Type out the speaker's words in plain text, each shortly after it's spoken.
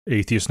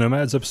Atheist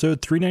Nomads,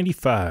 episode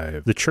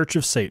 395, The Church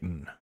of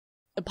Satan.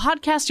 The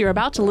podcast you're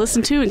about to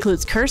listen to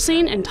includes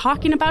cursing and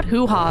talking about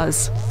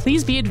hoo-haws.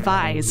 Please be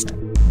advised.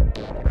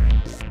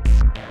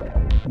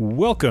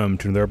 Welcome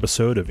to another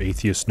episode of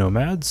Atheist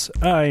Nomads.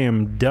 I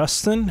am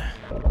Dustin.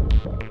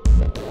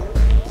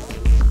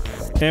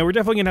 And we're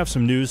definitely going to have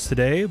some news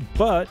today,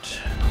 but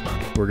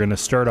we're going to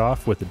start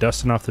off with the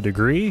Dustin off the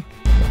degree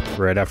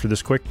right after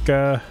this quick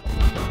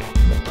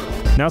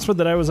announcement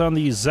that I was on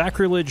the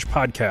Zachrilege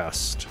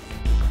podcast.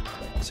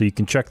 So you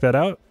can check that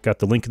out. Got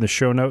the link in the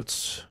show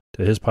notes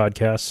to his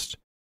podcast.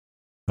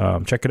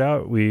 Check it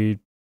out. We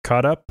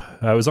caught up.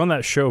 I was on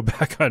that show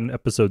back on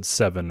episode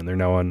 7,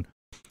 and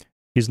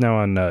he's now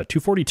on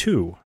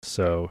 242.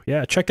 So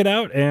yeah, check it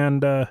out.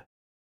 And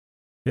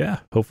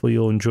hopefully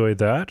you'll enjoy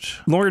that.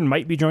 Lauren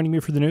might be joining me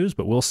for the news,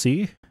 but we'll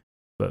see.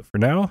 But for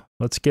now,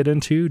 let's get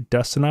into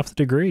Dustin off the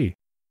degree.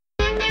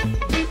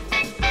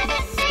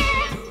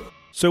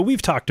 So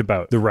we've talked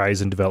about the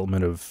rise and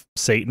development of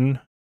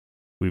Satan.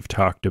 We've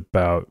talked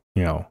about,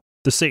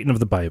 the Satan of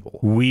the Bible.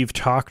 We've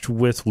talked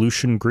with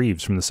Lucian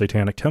Greaves from the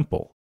Satanic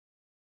Temple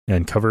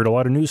and covered a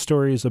lot of news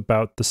stories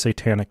about the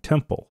Satanic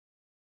Temple.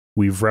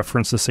 We've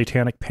referenced the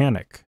Satanic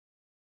Panic.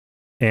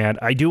 And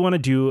I do want to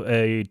do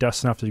a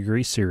Dustin off the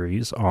degree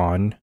series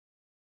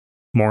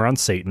more on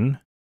Satan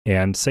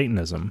and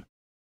Satanism.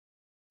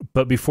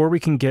 But before we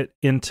can get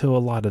into a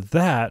lot of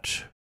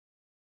that,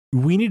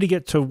 we need to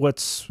get to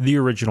what's the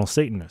original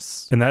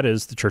Satanists, and that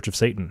is the Church of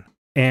Satan.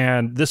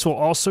 And this will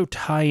also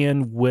tie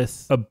in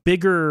with a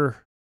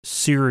bigger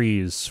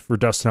series for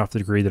Dustin off the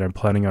degree that I'm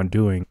planning on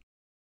doing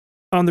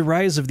on the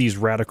rise of these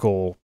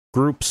radical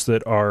groups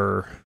that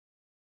are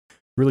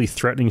really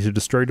threatening to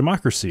destroy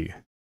democracy.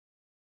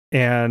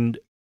 And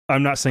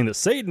I'm not saying that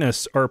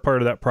Satanists are a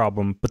part of that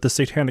problem, but the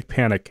Satanic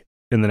Panic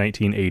in the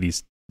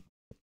 1980s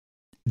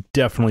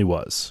definitely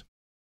was.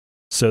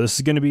 So this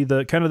is going to be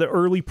the kind of the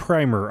early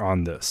primer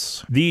on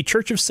this. The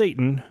Church of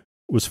Satan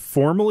was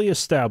formally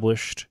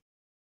established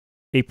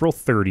April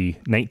 30,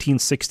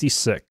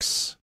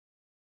 1966,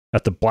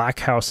 at the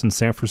Black House in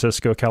San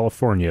Francisco,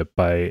 California,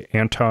 by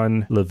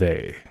Anton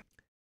LaVey.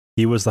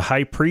 He was the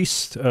high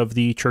priest of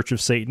the Church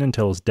of Satan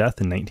until his death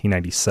in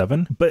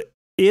 1997, but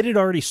it had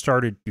already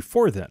started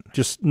before then,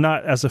 just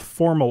not as a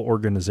formal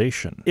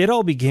organization. It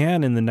all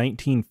began in the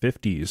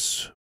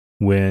 1950s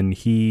when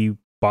he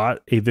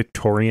bought a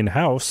Victorian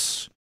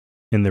house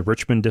in the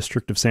Richmond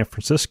district of San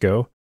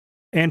Francisco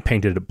and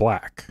painted it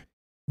black.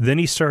 Then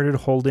he started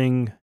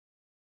holding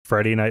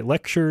Friday night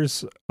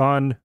lectures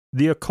on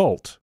the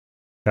occult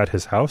at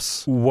his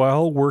house.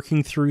 While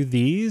working through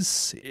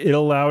these, it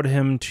allowed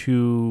him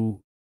to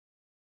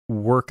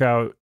work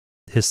out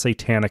his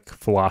satanic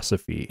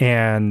philosophy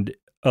and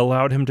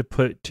allowed him to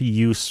put to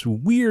use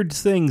weird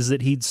things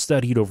that he'd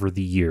studied over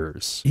the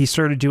years. He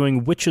started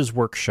doing witches'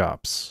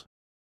 workshops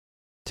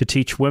to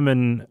teach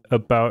women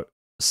about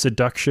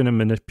seduction and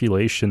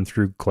manipulation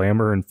through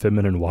glamour and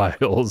feminine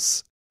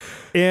wiles.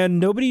 And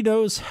nobody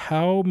knows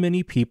how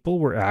many people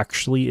were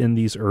actually in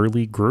these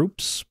early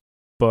groups,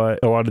 but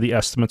a lot of the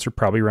estimates are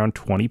probably around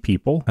 20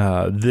 people.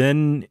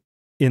 Then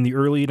in the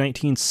early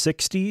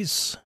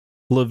 1960s,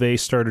 LaVey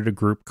started a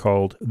group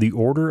called the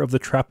Order of the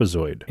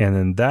Trapezoid, and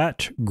then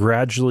that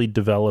gradually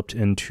developed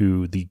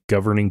into the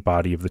governing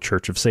body of the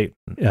Church of Satan.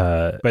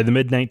 By the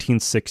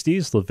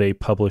mid-1960s, LaVey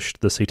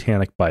published the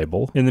Satanic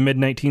Bible. In the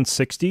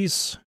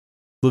mid-1960s,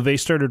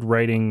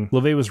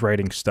 LaVey was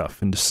writing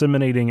stuff and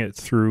disseminating it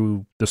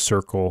through the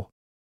circle.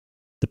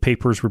 The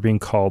papers were being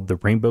called the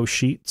Rainbow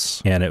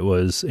Sheets, and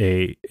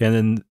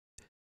then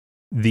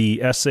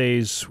the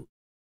essays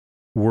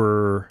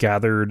were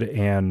gathered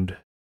and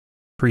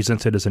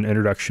presented as an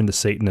introduction to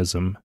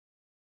Satanism,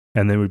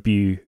 and then would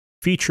be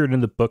featured in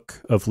the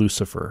Book of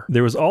Lucifer.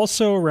 There was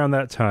also around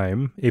that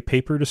time a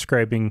paper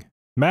describing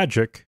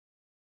magic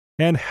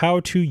and how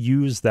to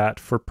use that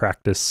for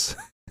practice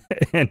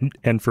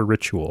and for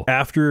ritual.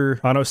 After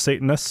Anno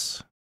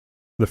Satanis,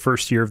 the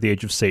first year of the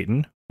Age of Satan,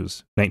 it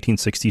was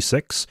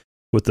 1966,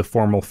 with the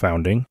formal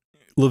founding,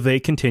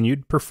 LaVey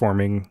continued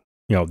performing,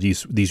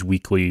 these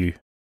weekly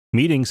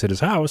meetings at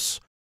his house,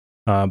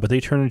 but they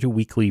turned into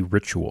weekly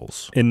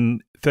rituals.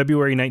 In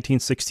February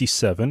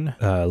 1967,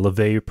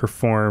 LaVey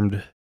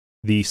performed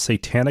the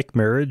satanic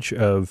marriage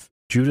of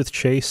Judith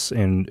Chase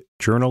and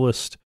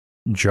journalist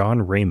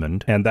John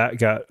Raymond, and that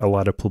got a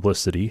lot of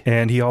publicity.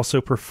 And he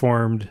also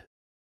performed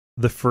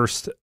the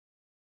first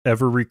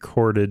ever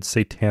recorded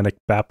satanic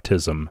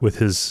baptism with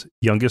his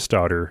youngest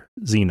daughter,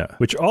 Zena,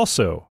 which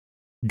also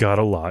got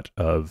a lot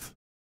of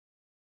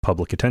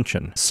public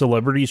attention.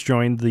 Celebrities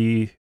joined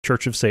the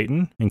Church of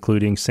Satan,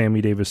 including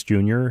Sammy Davis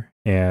Jr.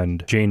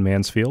 and Jane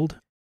Mansfield.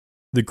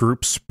 The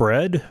group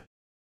spread,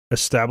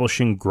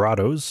 establishing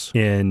grottos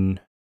in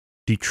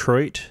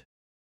Detroit,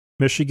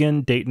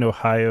 Michigan, Dayton,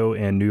 Ohio,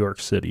 and New York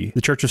City.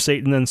 The Church of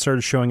Satan then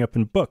started showing up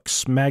in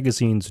books,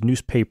 magazines,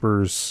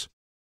 newspapers,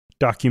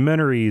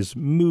 documentaries,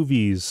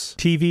 movies,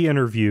 TV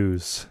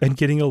interviews, and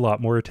getting a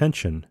lot more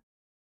attention.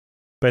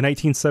 By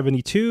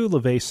 1972,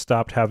 LaVey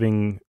stopped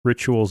having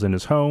rituals in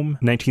his home.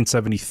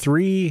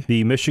 1973,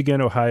 the Michigan,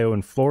 Ohio,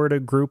 and Florida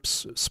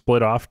groups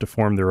split off to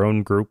form their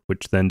own group,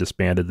 which then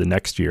disbanded the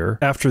next year.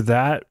 After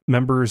that,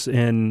 members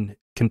in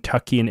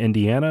Kentucky and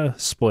Indiana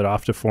split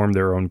off to form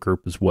their own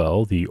group as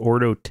well, the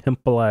Ordo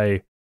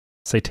Templi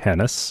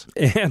Satanis.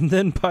 And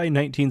then by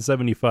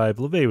 1975,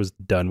 LaVey was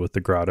done with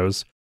the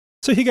grottos,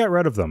 so he got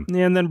rid of them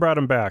and then brought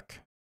them back.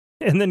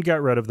 And then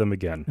got rid of them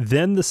again.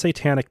 Then the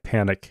Satanic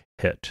Panic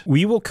hit.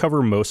 We will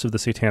cover most of the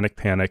Satanic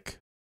Panic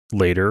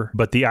later,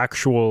 but the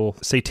actual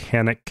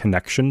satanic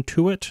connection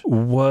to it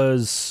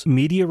was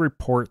media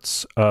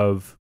reports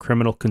of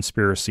criminal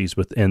conspiracies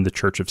within the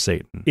Church of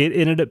Satan. It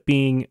ended up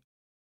being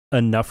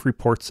enough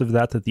reports of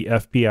that the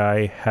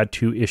FBI had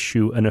to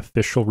issue an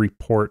official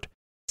report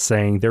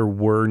saying there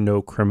were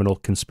no criminal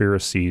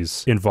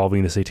conspiracies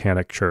involving the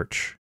Satanic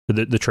Church.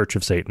 The Church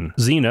of Satan.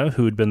 Zena,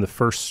 who had been the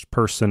first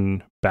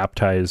person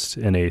baptized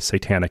in a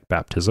satanic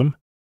baptism,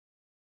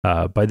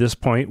 by this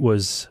point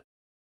was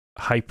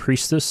high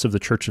priestess of the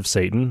Church of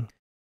Satan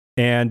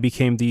and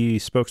became the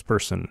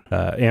spokesperson.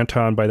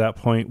 Anton, by that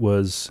point,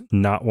 was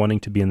not wanting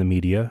to be in the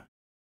media,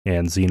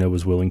 and Zena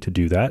was willing to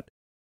do that.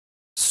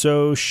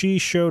 So she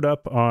showed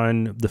up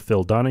on The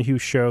Phil Donahue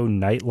Show,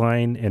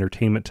 Nightline,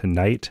 Entertainment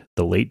Tonight,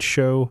 The Late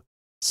Show,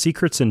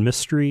 Secrets and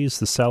Mysteries,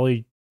 The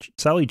Sally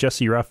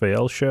Jesse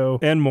Raphael Show,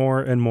 and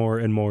more and more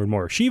and more and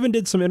more. She even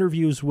did some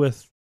interviews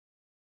with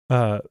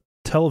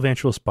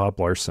televangelist Bob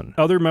Larson.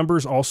 Other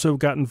members also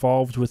got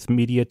involved with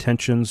media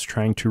attentions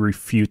trying to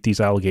refute these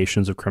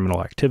allegations of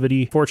criminal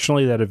activity.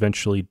 Fortunately, that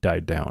eventually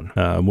died down.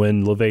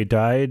 When LaVey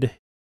died,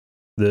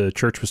 the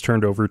church was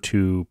turned over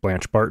to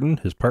Blanche Barton,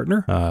 his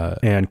partner,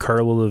 and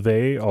Carla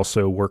LaVey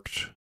also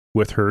worked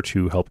with her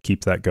to help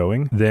keep that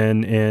going.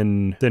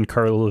 Then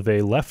Carla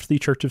LaVey left the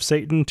Church of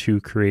Satan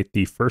to create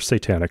the First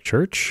Satanic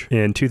Church.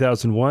 In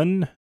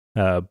 2001,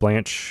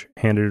 Blanche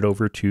handed it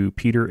over to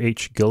Peter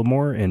H.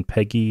 Gilmore and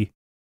Peggy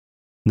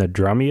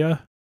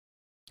Nadramia,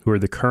 who are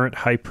the current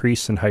high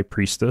priest and high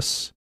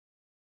priestess,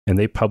 and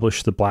they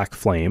published The Black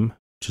Flame,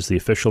 which is the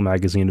official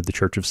magazine of the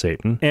Church of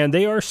Satan, and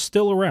they are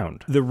still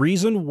around. The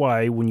reason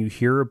why, when you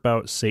hear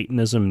about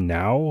Satanism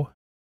now,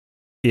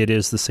 it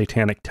is the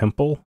Satanic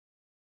Temple,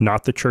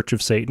 not the Church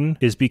of Satan,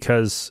 is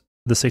because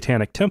the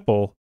Satanic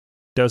Temple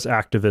does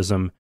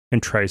activism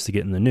and tries to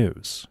get in the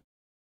news.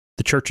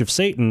 The Church of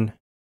Satan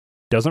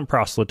doesn't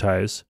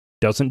proselytize,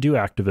 doesn't do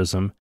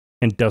activism,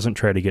 and doesn't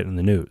try to get in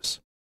the news.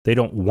 They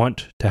don't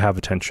want to have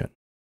attention.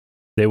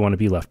 They want to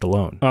be left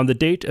alone. On the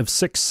date of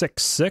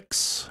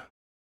 666,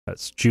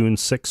 that's June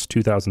 6,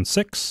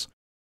 2006,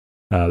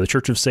 the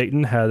Church of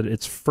Satan had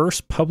its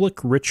first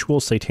public ritual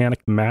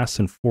satanic mass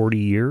in 40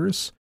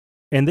 years.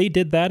 And they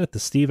did that at the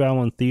Steve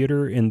Allen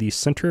Theater in the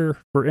Center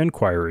for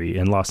Inquiry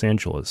in Los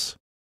Angeles,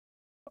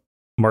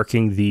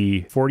 marking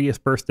the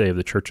 40th birthday of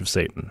the Church of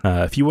Satan.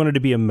 If you wanted to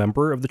be a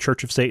member of the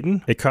Church of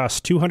Satan, it costs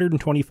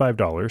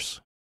 $225,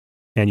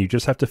 and you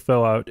just have to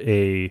fill out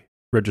a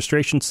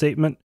registration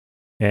statement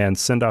and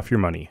send off your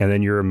money, and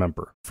then you're a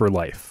member for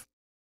life.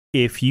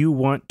 If you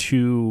want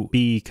to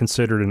be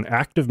considered an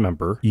active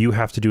member, you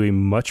have to do a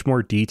much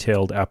more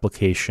detailed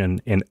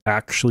application and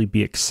actually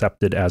be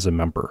accepted as a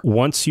member.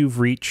 Once you've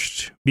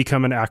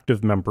become an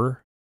active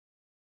member,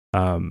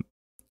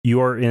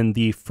 you are in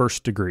the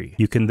first degree.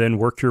 You can then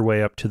work your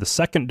way up to the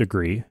second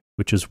degree,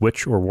 which is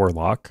witch or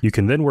warlock. You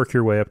can then work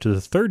your way up to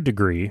the third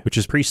degree, which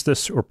is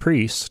priestess or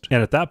priest.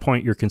 And at that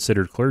point, you're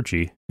considered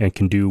clergy and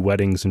can do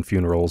weddings and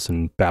funerals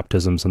and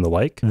baptisms and the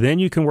like. Then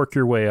you can work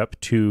your way up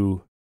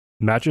to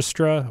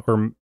magistra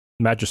or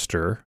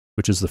magister,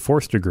 which is the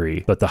fourth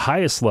degree, but the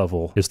highest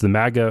level is the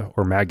maga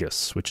or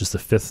magus, which is the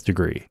fifth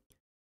degree.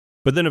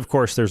 But then, of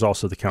course, there's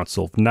also the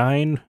Council of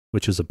Nine,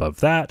 which is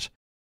above that,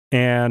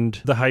 and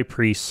the high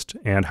priest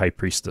and high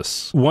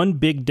priestess. One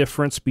big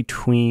difference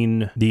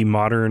between the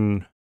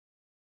modern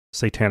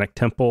Satanic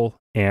Temple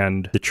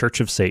and the Church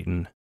of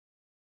Satan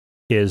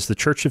is the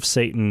Church of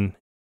Satan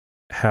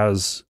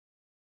has,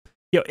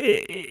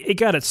 it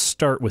got its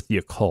start with the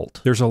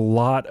occult. There's a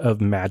lot of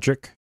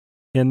magic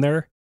in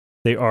there.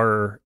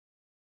 It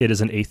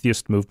is an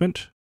atheist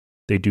movement.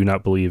 They do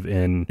not believe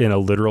in a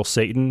literal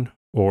Satan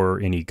or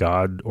any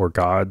god or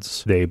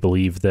gods. They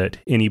believe that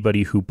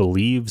anybody who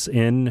believes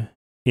in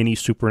any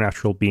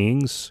supernatural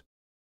beings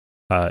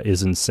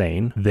is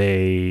insane.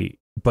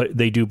 But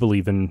they do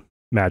believe in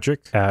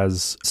magic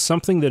as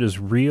something that is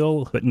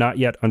real but not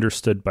yet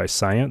understood by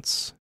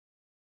science,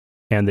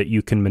 and that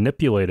you can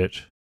manipulate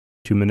it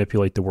to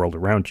manipulate the world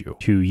around you,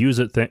 to use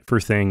it for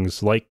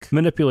things like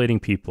manipulating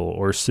people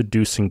or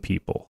seducing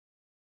people.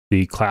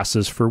 The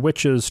classes for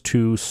witches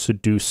to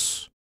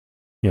seduce,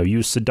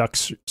 use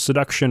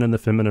seduction and the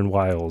feminine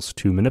wiles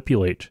to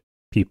manipulate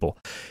people.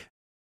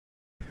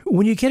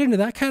 When you get into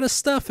that kind of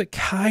stuff, it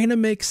kind of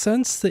makes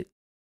sense that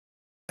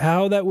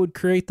how that would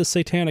create the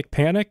satanic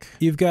panic.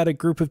 You've got a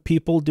group of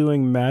people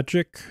doing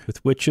magic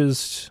with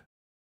witches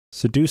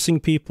seducing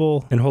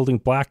people and holding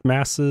black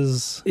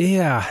masses.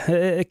 Yeah,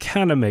 it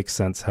kind of makes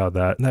sense how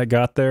that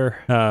got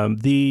there.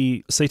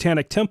 The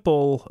Satanic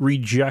Temple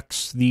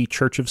rejects the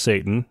Church of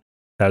Satan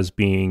as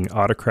being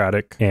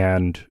autocratic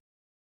and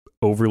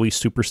overly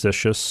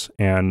superstitious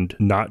and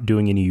not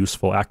doing any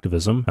useful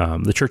activism.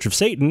 The Church of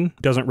Satan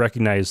doesn't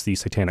recognize the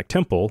Satanic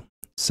Temple,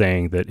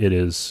 saying that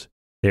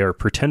they are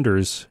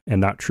pretenders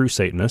and not true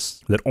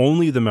Satanists, that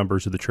only the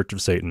members of the Church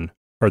of Satan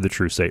are the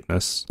true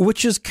Satanists,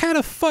 which is kind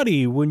of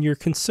funny when you're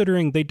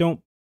considering they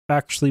don't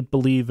actually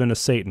believe in a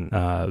Satan.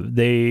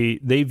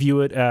 They view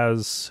it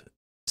as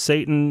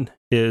Satan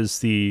is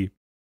the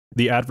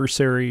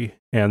adversary,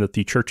 and that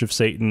the Church of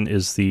Satan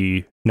is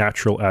the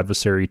natural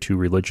adversary to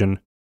religion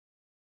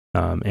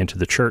and to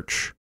the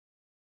church.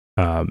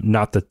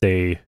 Not that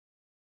they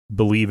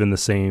believe in the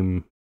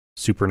same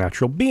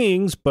supernatural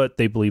beings, but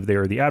they believe they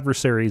are the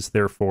adversaries,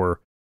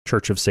 therefore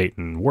Church of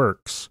Satan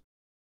works.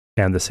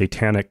 And the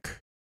satanic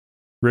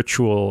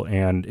ritual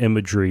and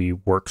imagery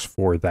works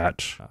for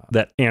that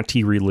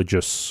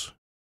anti-religious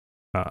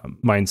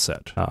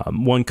mindset.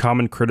 One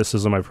common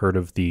criticism I've heard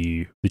of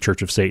the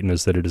Church of Satan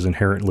is that it is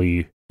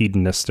inherently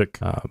hedonistic,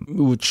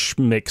 which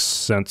makes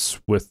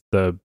sense with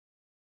the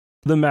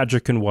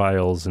magic and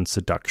wiles and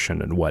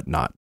seduction and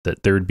whatnot,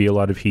 that there would be a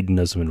lot of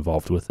hedonism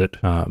involved with it.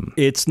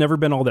 It's never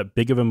been all that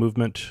big of a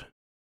movement.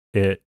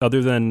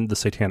 Other than the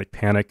Satanic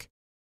Panic,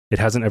 it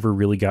hasn't ever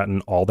really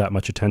gotten all that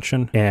much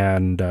attention.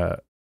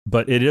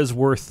 But it is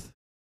worth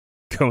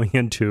going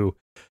into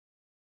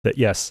that,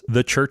 yes,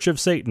 the Church of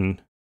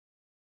Satan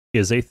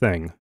is a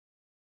thing.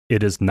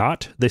 It is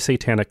not the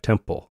Satanic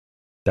Temple.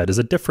 That is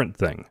a different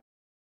thing.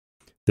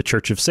 The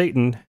Church of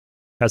Satan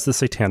has the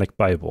Satanic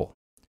Bible.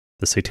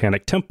 The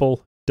Satanic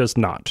Temple does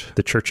not.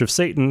 The Church of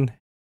Satan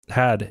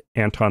had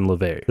Anton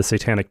LaVey. The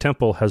Satanic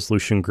Temple has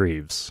Lucien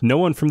Greaves. No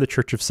one from the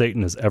Church of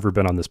Satan has ever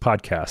been on this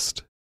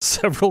podcast.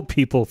 Several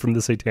people from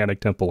the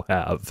Satanic Temple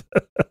have.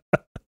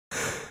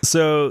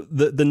 So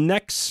the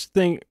next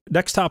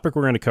topic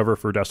we're going to cover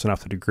for Dustin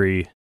Off the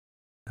Degree,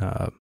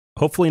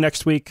 hopefully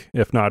next week,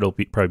 if not, it'll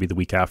probably be the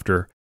week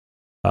after,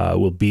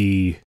 will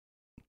be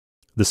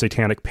the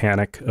Satanic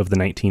Panic of the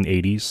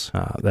 1980s.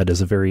 That is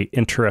a very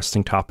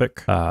interesting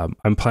topic.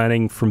 I'm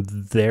planning from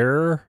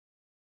there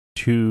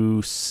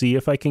to see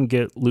if I can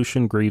get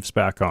Lucien Greaves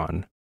back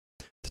on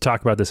to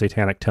talk about the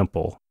Satanic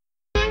Temple.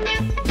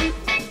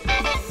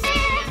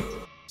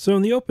 So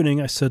in the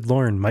opening, I said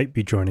Lauren might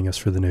be joining us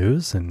for the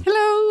news, and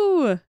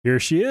Hello! Here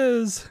she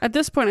is. At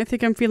this point, I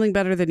think I'm feeling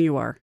better than you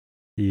are.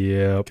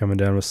 Yeah, coming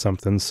down with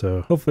something,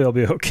 so hopefully I'll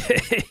be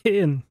okay.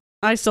 And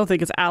I still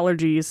think it's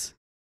allergies.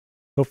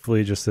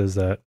 hopefully it just is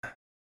that.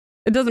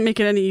 It doesn't make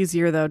it any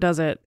easier, though, does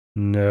it?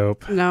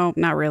 Nope. No,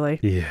 not really.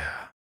 Yeah.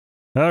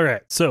 All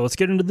right, so let's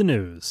get into the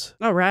news.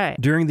 All right.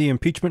 During the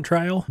impeachment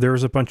trial, there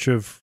was a bunch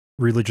of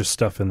religious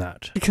stuff in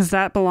that. Because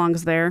that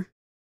belongs there.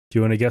 Do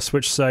you want to guess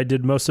which side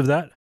did most of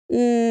that?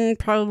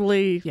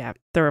 Probably, yeah,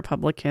 the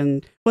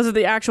Republican. Was it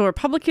the actual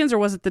Republicans or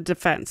was it the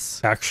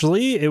defense?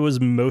 Actually, it was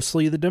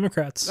mostly the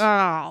Democrats.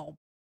 Oh.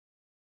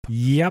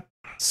 Yep.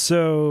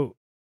 So.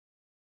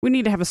 We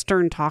need to have a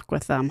stern talk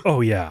with them.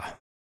 Oh, yeah.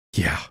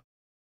 Yeah.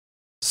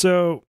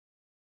 So,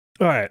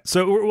 all right.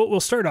 So we'll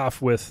start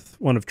off with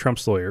one of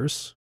Trump's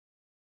lawyers,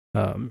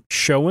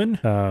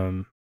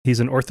 Schoen. He's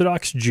an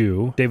Orthodox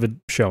Jew, David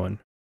Schoen.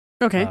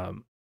 Okay.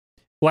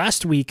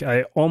 Last week,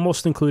 I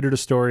almost included a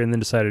story and then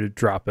decided to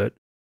drop it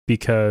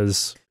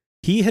because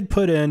he had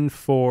put in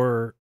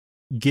for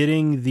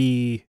getting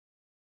the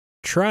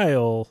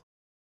trial,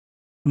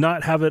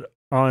 not have it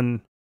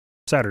on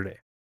Saturday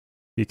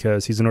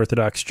because he's an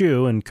Orthodox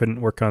Jew and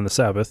couldn't work on the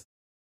Sabbath.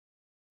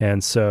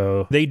 And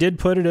so they did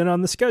put it in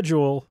on the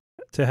schedule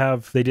to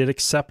have, they did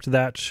accept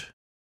that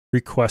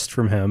request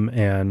from him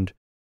and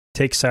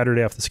take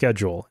Saturday off the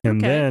schedule.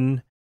 And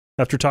then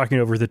after talking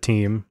over the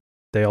team,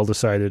 they all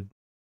decided,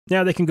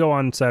 yeah, they can go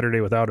on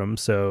Saturday without him.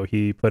 So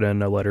he put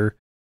in a letter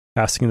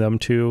asking them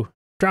to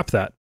drop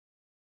that.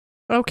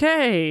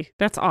 Okay.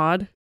 That's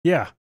odd.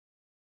 Yeah.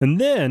 And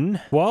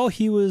then while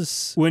he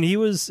was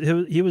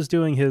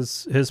doing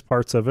his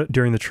parts of it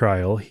during the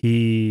trial,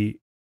 he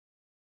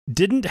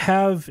didn't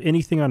have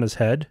anything on his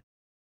head.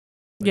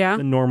 Yeah.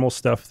 The normal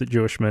stuff that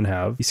Jewish men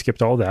have. He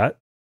skipped all that.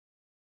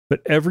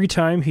 But every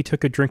time he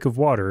took a drink of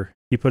water,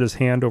 he put his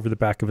hand over the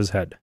back of his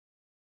head.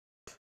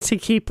 To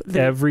keep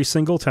every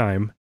single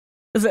time.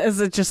 Is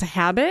it just a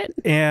habit?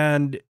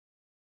 And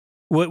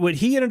what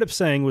he ended up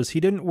saying was he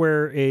didn't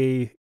wear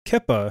a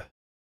kippah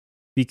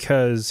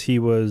because he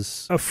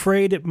was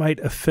afraid it might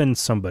offend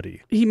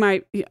somebody.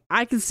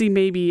 I can see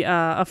maybe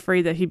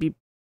afraid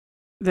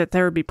that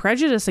there would be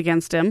prejudice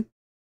against him.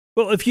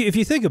 Well, if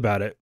you think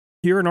about it,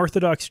 you're an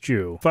Orthodox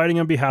Jew fighting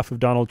on behalf of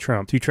Donald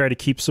Trump to try to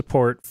keep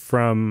support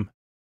from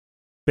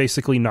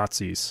basically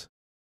Nazis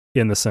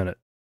in the Senate.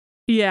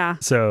 Yeah.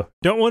 So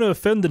don't want to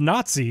offend the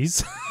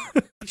Nazis.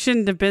 You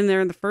shouldn't have been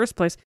there in the first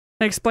place.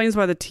 That explains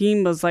why the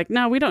team was like,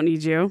 no, we don't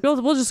need you.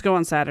 We'll just go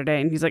on Saturday.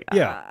 And he's like,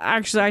 yeah,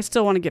 actually, I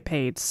still want to get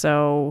paid.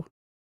 So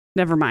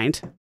never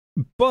mind.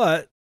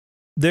 But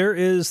there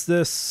is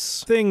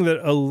this thing that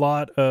a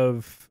lot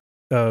of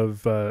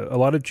of a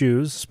lot of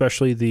Jews,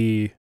 especially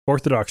the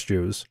Orthodox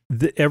Jews,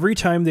 every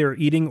time they are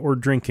eating or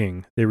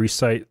drinking, they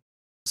recite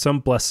some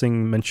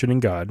blessing mentioning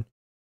God,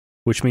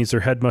 which means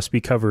their head must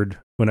be covered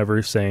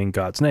whenever saying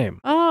God's name.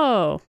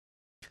 Oh.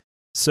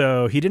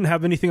 So he didn't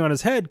have anything on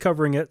his head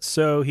covering it,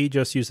 so he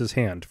just used his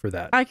hand for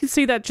that. I can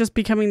see that just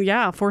becoming,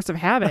 a force of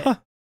habit.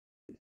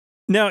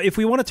 Now, if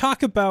we want to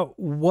talk about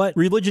what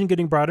religion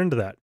getting brought into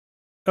that,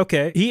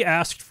 okay, he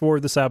asked for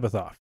the Sabbath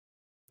off.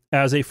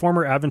 As a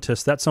former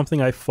Adventist, that's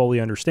something I fully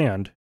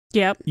understand.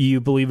 Yep. You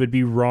believe it'd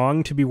be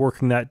wrong to be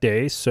working that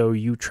day, so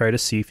you try to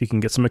see if you can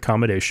get some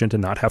accommodation to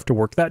not have to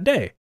work that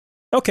day.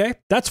 Okay,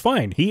 that's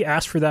fine. He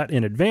asked for that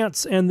in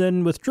advance and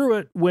then withdrew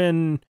it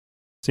when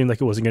it seemed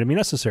like it wasn't going to be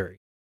necessary.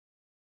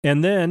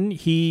 And then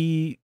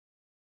he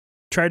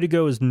tried to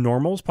go as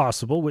normal as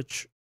possible,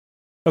 which,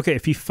 okay,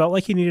 if he felt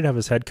like he needed to have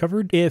his head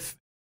covered, if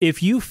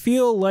you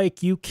feel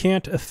like you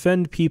can't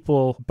offend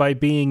people by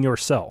being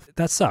yourself,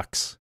 that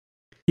sucks.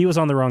 He was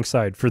on the wrong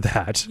side for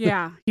that.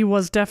 Yeah, he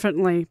was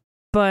definitely,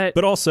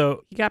 but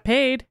also he got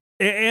paid.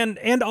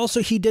 And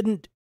also he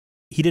didn't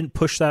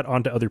push that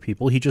onto other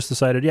people. He just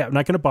decided, I'm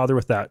not going to bother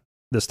with that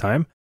this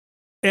time.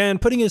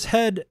 And putting his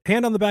hand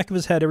on the back of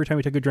his head every time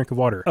he took a drink of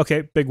water.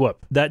 Okay, big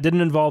whoop. That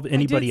didn't involve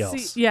anybody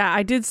else.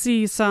 I did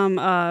see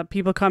some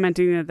people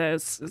commenting that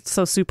it's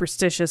so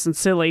superstitious and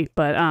silly,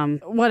 but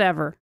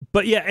whatever.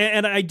 But yeah,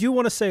 and I do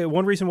want to say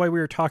one reason why we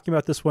were talking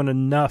about this one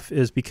enough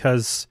is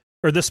because,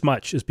 or this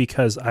much, is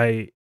because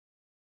I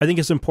think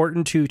it's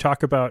important to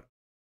talk about,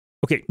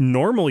 okay,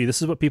 normally this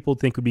is what people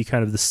think would be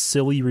kind of the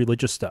silly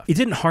religious stuff. It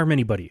didn't harm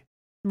anybody.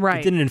 Right.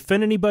 It didn't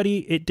offend anybody.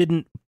 It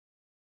didn't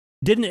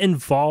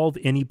involve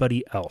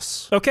anybody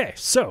else. Okay,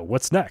 so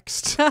what's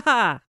next?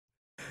 I'm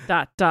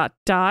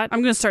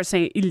going to start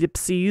saying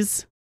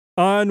ellipses.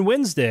 On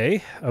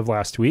Wednesday of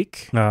last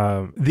week,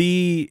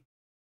 the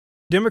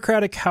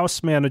Democratic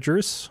House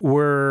managers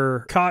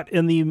were caught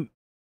in the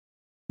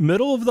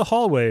middle of the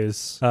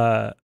hallways,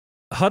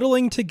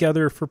 huddling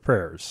together for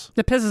prayers.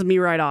 That pisses me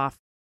right off.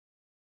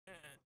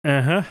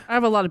 Uh-huh. I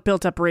have a lot of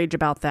built-up rage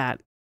about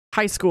that.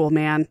 High school,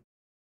 man.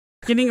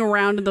 Getting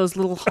around in those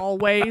little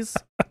hallways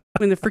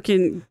when the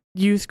freaking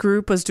youth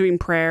group was doing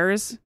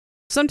prayers.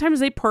 Sometimes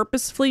they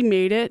purposefully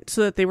made it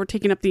so that they were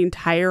taking up the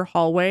entire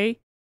hallway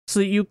so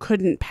that you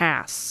couldn't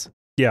pass.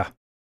 Yeah.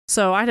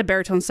 So I had a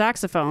baritone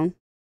saxophone,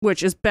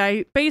 which is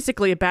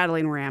basically a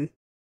battering ram.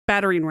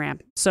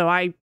 So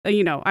I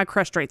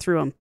crushed right through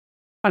them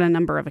on a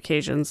number of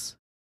occasions.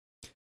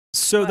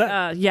 So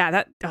that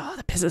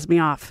pisses me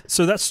off.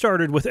 So that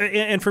started with,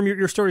 and from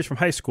your stories from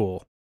high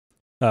school,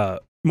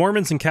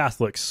 Mormons and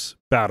Catholics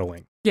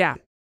battling. Yeah.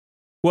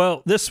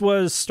 Well, this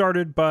was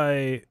started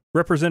by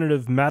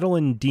Representative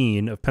Madeline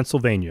Dean of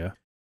Pennsylvania,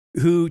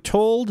 who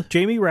told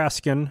Jamie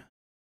Raskin,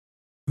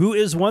 who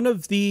is one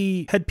of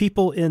the head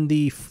people in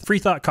the Free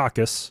Thought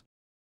Caucus,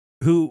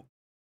 who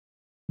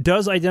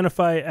does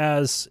identify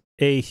as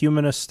a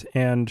humanist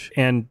and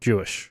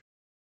Jewish.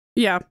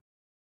 Yeah.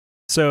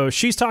 So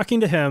she's talking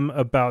to him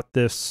about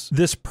this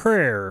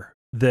prayer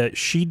that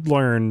she'd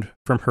learned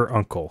from her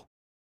uncle,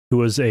 who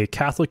was a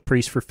Catholic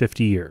priest for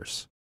 50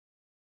 years.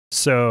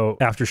 So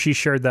after she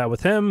shared that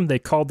with him, they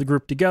called the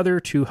group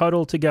together to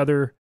huddle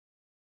together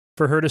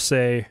for her to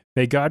say,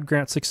 "May God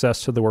grant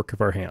success to the work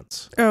of our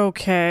hands."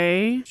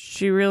 Okay.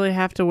 She really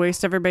have to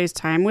waste everybody's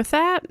time with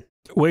that?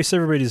 Waste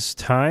everybody's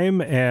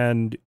time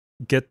and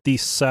get the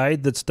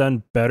side that's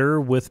done better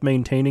with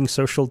maintaining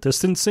social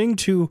distancing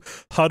to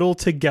huddle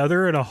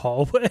together in a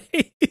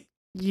hallway?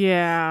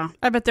 Yeah.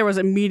 I bet there was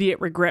immediate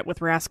regret with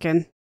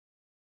Raskin.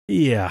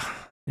 Yeah.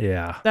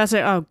 That's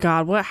it. Oh,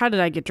 God. How did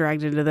I get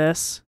dragged into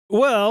this?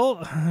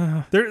 Well,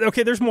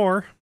 there's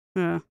more.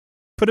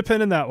 Put a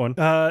pin in that one.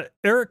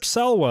 Erik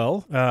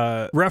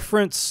Salwell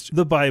referenced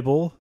the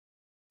Bible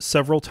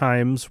several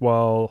times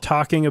while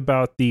talking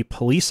about the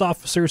police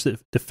officers that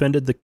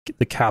defended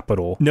the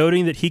Capitol,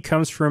 noting that he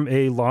comes from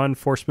a law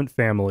enforcement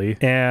family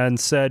and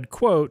said,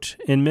 quote,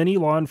 "In many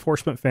law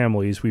enforcement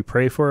families, we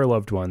pray for our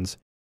loved ones,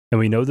 and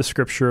we know the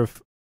scripture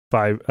of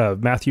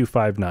Matthew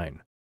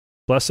 5:9.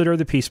 Blessed are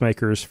the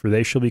peacemakers, for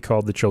they shall be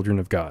called the children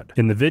of God.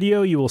 In the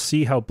video, you will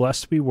see how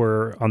blessed we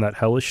were on that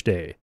hellish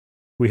day.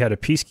 We had a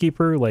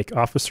peacekeeper like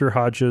Officer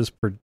Hodges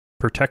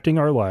protecting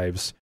our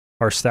lives,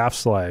 our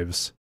staff's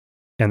lives,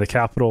 and the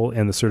Capitol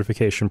and the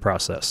certification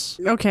process."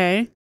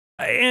 Okay.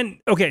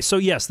 So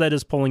yes, that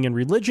is pulling in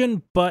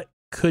religion, but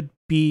could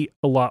be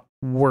a lot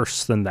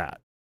worse than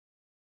that.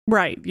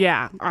 Right,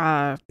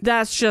 yeah.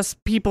 That's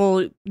just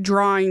people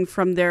drawing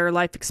from their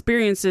life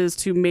experiences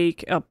to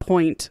make a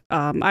point.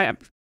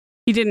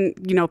 He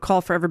didn't,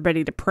 call for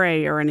everybody to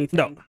pray or anything.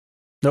 No.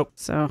 Nope.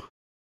 So,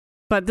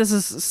 but this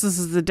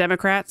is the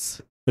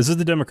Democrats? This is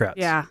the Democrats.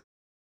 Yeah.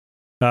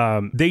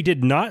 They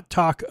did not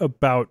talk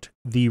about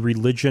the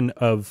religion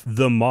of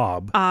the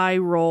mob. I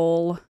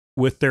roll.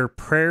 With their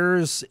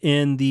prayers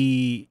in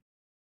the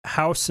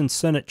House and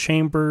Senate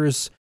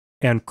chambers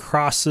and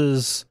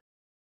crosses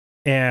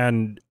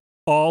and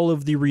all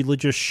of the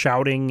religious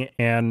shouting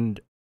and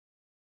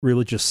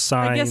religious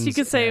signs. I guess you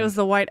could say it was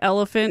the white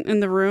elephant in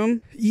the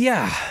room.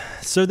 Yeah.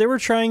 So they were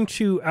trying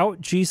to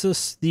out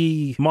Jesus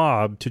the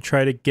mob to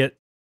try to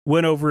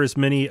win over as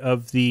many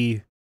of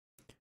the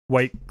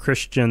white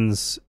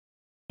Christians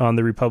on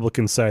the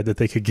Republican side that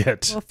they could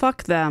get. Well,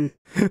 fuck them.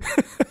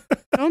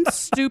 Don't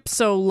stoop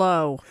so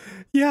low.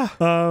 Yeah.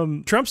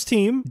 Trump's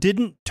team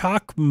didn't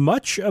talk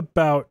much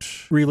about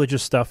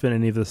religious stuff in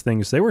any of the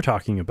things they were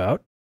talking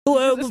about. A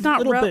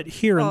little bit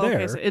here and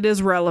there. Okay, so it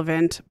is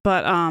relevant,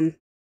 but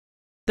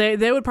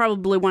they would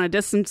probably want to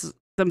distance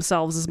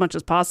themselves as much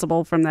as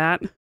possible from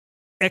that.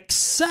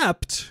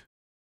 Except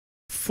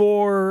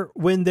for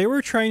when they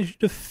were trying to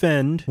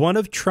defend one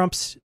of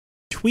Trump's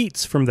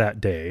tweets from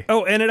that day.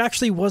 Oh, and it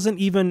actually wasn't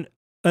even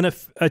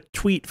a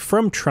tweet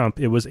from Trump.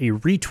 It was a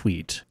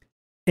retweet.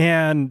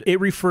 And it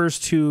refers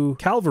to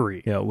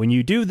Calvary. You know, when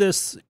you do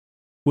this,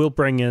 we'll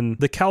bring in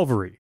the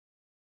Calvary.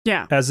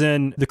 Yeah. As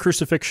in the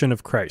crucifixion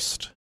of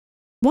Christ.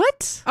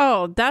 What?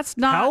 Oh, that's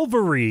not...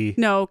 Calvary.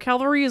 No,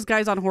 Calvary is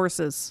guys on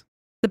horses.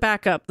 The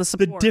backup, the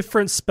support. The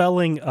different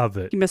spelling of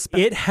it. You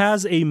misspelled. It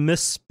has a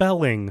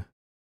misspelling.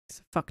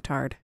 It's a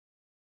fucktard.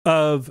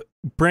 Of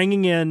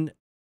bringing in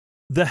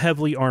the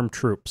heavily armed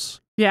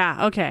troops.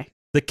 Yeah, okay.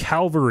 The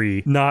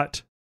Calvary,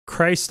 not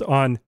Christ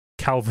on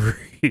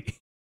Calvary.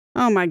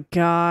 Oh my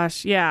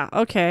gosh. Yeah,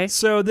 okay.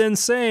 So then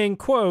saying,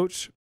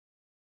 quote,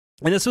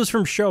 and this was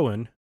from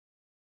Schoen,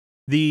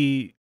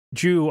 the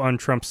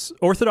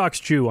Orthodox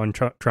Jew on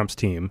Trump's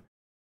team,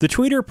 the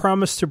tweeter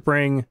promised to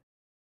bring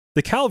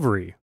the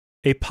Calvary,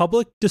 a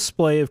public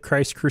display of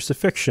Christ's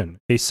crucifixion,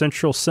 a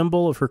central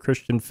symbol of her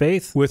Christian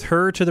faith, with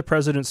her to the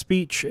president's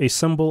speech, a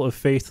symbol of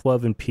faith,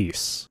 love, and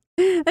peace.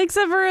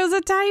 Except for it was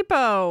a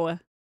typo.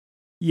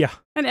 Yeah.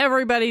 And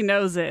everybody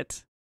knows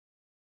it.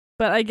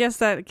 But I guess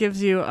that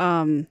gives you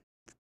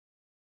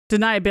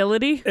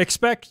deniability.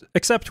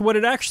 Except what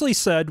it actually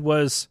said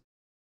was,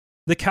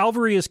 the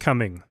Calvary is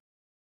coming,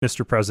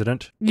 Mr.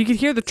 President. You can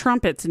hear the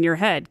trumpets in your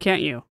head,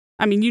 can't you?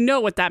 I mean, you know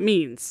what that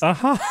means.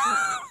 Uh-huh.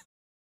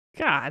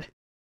 God.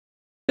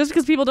 Just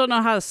because people don't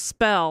know how to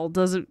spell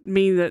doesn't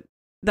mean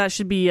that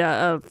should be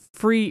a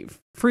free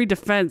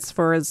defense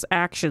for his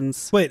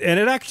actions. Wait, and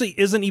it actually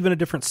isn't even a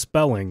different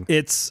spelling.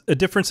 It's a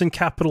difference in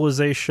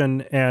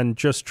capitalization and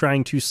just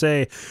trying to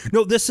say,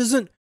 no, this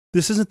isn't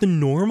the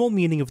normal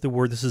meaning of the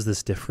word. This is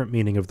this different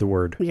meaning of the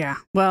word. Yeah,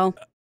 well.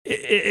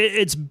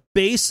 It's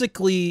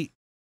basically,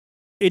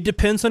 it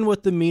depends on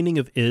what the meaning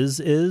of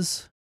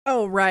is.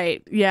 Oh,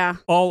 right. Yeah.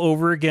 All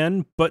over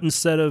again, but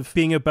instead of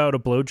being about a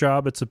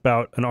blowjob, it's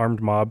about an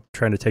armed mob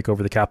trying to take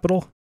over the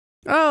Capitol.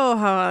 Oh,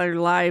 how our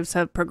lives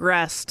have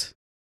progressed.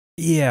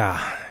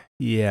 Yeah.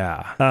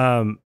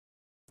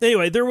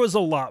 Anyway, there was a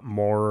lot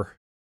more.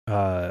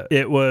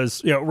 It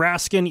was,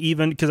 Raskin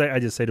even, because I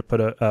just say to put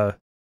a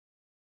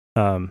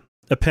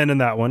pen in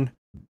that one.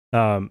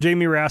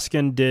 Jamie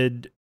Raskin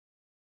did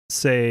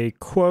say,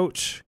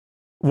 quote,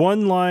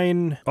 one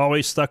line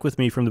always stuck with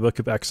me from the book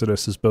of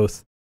Exodus is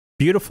both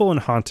beautiful and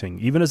haunting.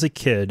 Even as a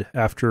kid,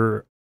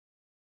 after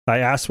I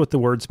asked what the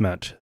words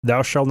meant,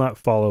 thou shalt not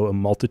follow a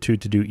multitude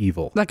to do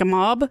evil. Like a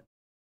mob?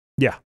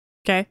 Yeah.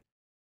 Okay.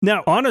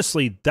 Now,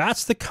 honestly,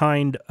 that's the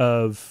kind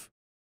of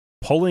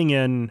pulling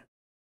in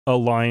a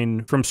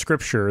line from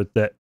scripture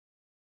that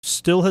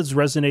still has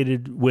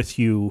resonated with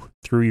you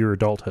through your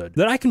adulthood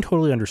that I can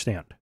totally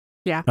understand.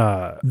 Yeah.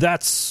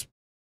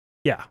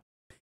 Yeah.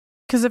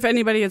 Because if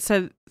anybody had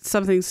said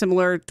something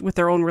similar with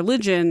their own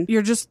religion,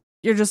 you're just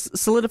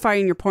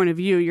solidifying your point of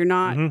view. You're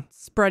not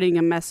spreading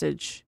a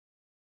message.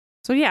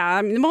 So yeah,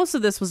 I mean, most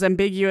of this was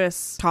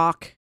ambiguous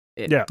talk.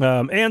 Yeah.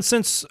 And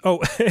since,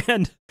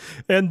 and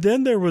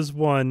then there was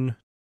one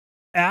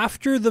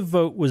after the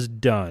vote was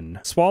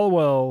done,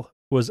 Swalwell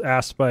was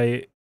asked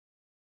by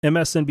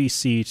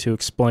MSNBC to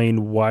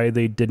explain why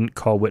they didn't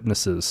call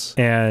witnesses.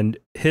 And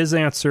his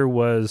answer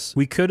was,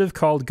 we could have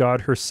called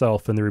God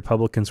herself and the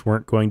Republicans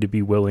weren't going to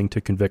be willing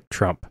to convict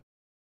Trump.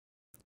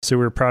 So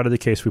we're proud of the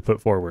case we put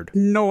forward.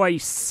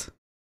 Nice.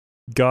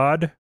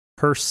 God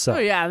herself.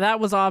 Oh yeah, that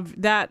was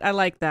that I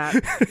like that.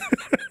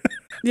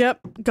 Yep.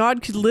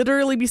 God could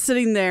literally be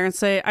sitting there and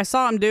say, I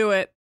saw him do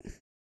it,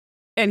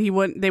 and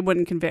they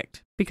wouldn't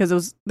convict. Because it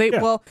was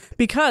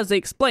because they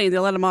explained they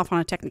let him off on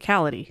a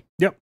technicality.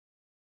 Yep.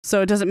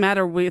 So it doesn't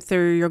matter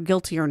whether you're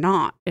guilty or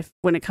not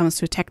when it comes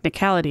to a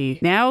technicality.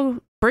 Now,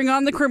 bring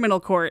on the criminal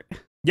court.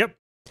 Yep.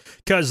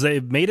 Because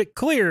they've made it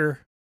clear,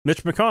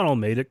 Mitch McConnell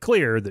made it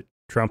clear that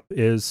Trump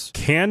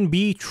can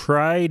be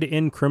tried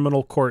in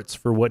criminal courts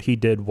for what he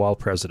did while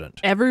president.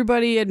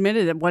 Everybody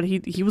admitted that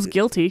he was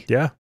guilty.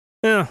 Yeah.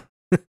 Yeah.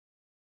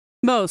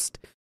 Most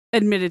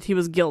admitted he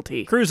was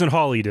guilty. Cruz and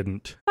Hawley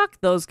didn't. Fuck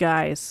those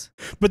guys.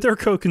 But they're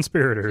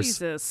co-conspirators.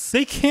 Jesus.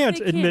 They can't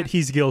admit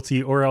he's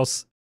guilty or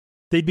else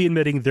they'd be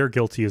admitting they're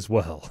guilty as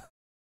well.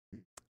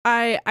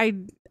 I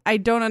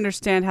don't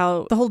understand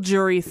how the whole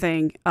jury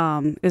thing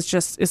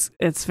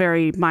it's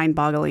very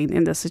mind-boggling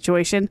in this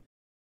situation.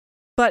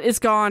 But it's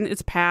gone.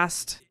 It's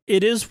past.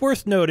 It is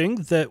worth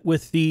noting that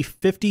with the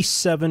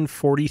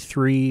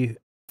 57-43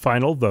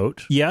 final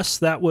vote, yes,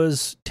 that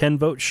was 10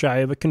 votes shy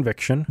of a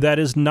conviction. That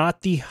is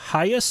not the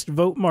highest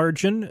vote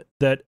margin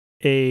that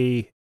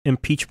a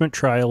impeachment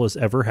trial has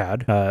ever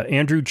had.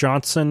 Andrew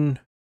Johnson,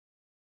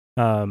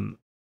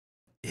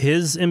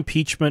 his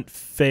impeachment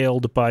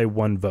failed by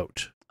 1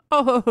 vote.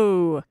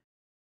 Oh,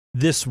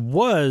 this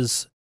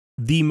was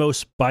the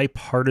most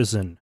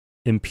bipartisan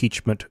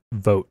impeachment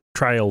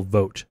trial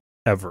vote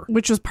ever.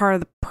 which was part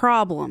of the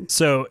problem.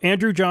 So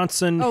Andrew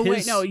Johnson... Oh,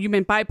 wait, no, you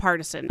meant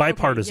bipartisan.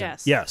 Bipartisan,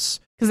 Okay, yes.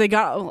 Because they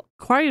got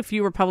quite a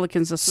few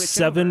Republicans to switch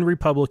 7 over.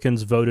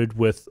 Republicans voted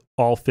with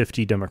all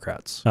 50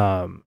 Democrats.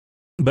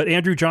 But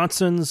Andrew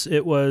Johnson's,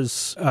 it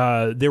was...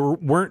 there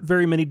weren't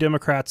very many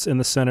Democrats in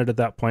the Senate at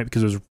that point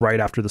because it was right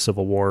after the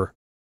Civil War.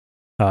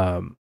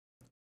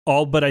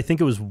 But I think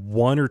it was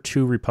 1 or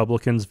 2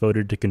 Republicans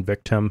voted to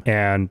convict him,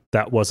 and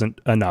that wasn't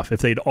enough.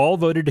 If they'd all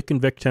voted to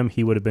convict him,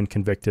 he would have been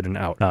convicted and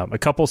out. A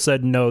couple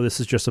said, no,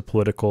 this is just a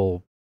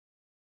political...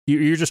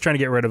 You're just trying to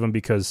get rid of him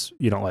because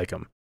you don't like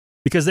him.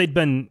 Because he'd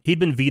been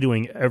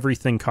vetoing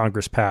everything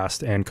Congress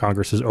passed, and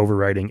Congress is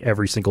overriding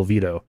every single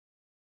veto.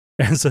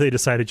 And so they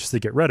decided just to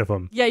get rid of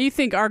him. Yeah, you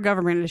think our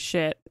government is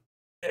shit.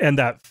 And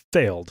that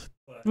failed.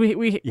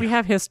 We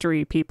have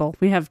history, people.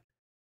 We have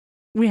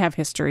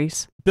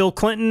histories. Bill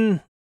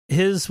Clinton,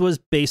 his was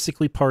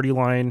basically party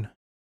line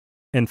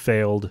and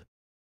failed.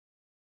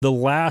 The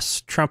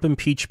last Trump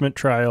impeachment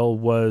trial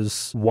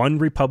was 1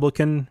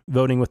 Republican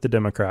voting with the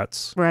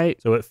Democrats.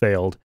 Right. So it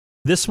failed.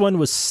 This one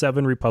was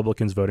 7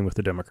 Republicans voting with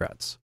the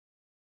Democrats.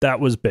 That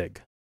was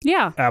big.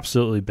 Yeah.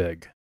 Absolutely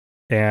big.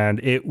 And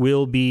it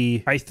will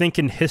be, I think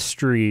in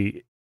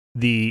history,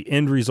 the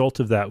end result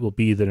of that will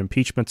be that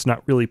impeachment's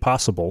not really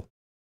possible.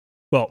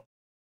 Well,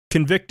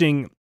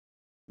 convicting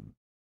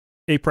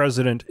a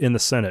president in the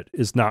Senate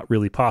is not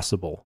really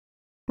possible.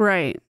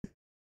 Right.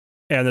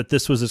 And that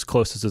this was as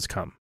close as it's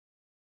come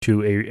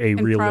to a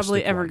realistic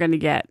probably ever going to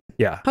get.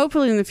 Yeah.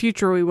 Hopefully in the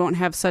future we won't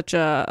have such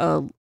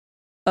a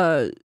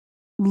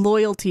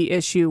loyalty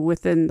issue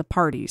within the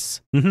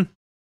parties. Mm-hmm.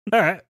 All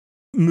right.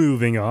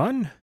 Moving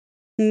on.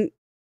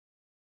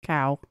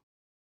 Cow.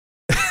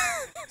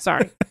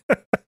 Sorry.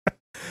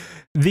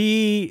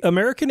 The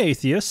American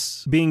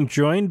Atheists, being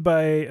joined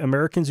by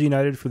Americans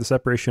United for the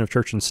Separation of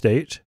Church and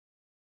State,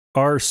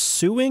 are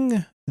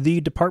suing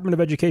the Department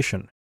of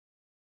Education.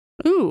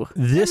 Ooh,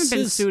 this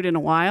haven't been sued in a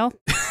while.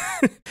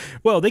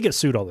 Well, they get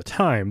sued all the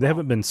time. They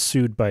haven't been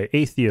sued by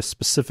atheists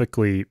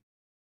specifically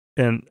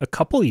in a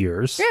couple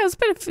years. Yeah, it's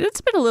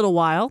been a little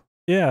while.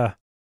 Yeah.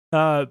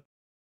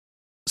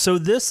 So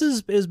this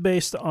is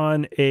based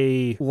on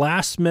a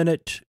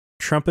last-minute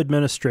Trump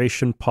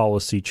administration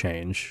policy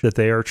change that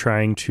they are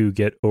trying to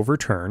get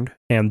overturned.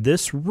 And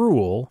this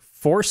rule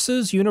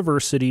forces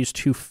universities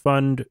to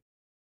fund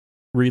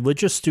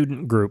religious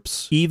student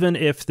groups, even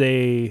if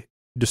they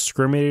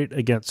discriminate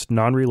against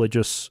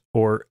non-religious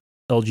or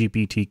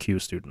LGBTQ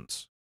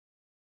students.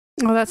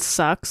 Oh, that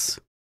sucks.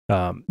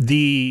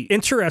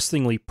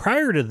 Interestingly,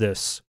 prior to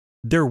this,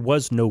 there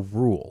was no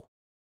rule.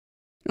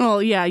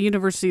 Well, yeah,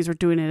 universities were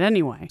doing it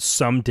anyway.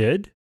 Some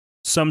did.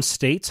 Some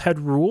states had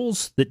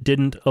rules that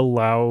didn't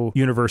allow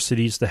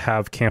universities to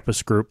have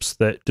campus groups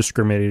that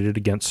discriminated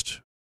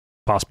against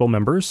possible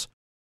members.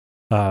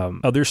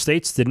 Other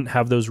states didn't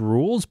have those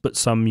rules, but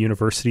some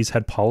universities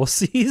had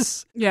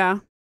policies. Yeah.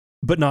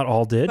 But not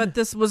all did. But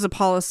this was a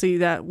policy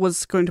that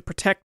was going to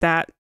protect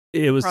that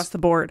across the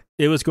board.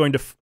 It was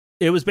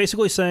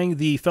basically saying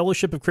the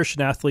Fellowship of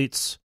Christian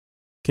Athletes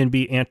can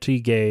be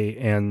anti-gay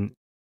and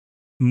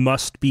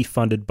must be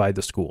funded by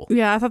the school.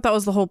 Yeah, I thought that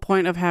was the whole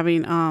point of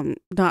having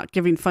not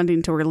giving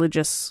funding to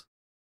religious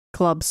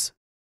clubs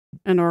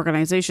and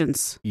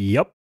organizations.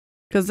 Yep.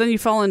 Because then you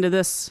fall into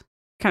this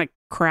kind of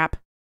crap.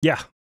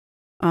 Yeah.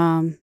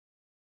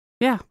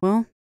 Yeah,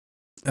 well.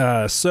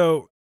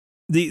 So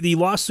the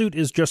lawsuit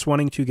is just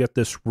wanting to get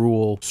this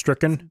rule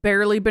stricken.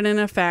 Barely been in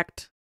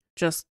effect.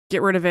 Just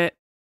get rid of it.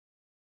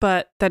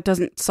 But that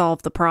doesn't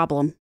solve the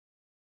problem.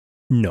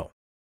 No.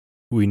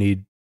 We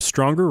need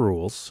stronger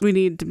rules. We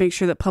need to make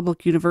sure that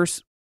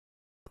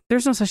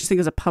there's no such thing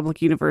as a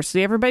public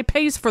university. Everybody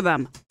pays for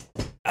them.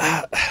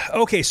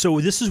 Okay, so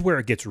this is where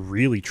it gets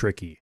really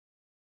tricky.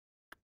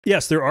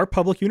 Yes, there are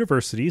public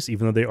universities,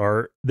 even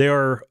though they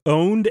are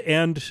owned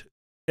and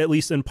at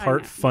least in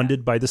part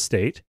funded by the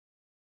state.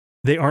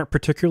 They aren't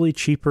particularly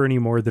cheaper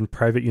anymore than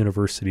private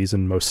universities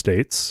in most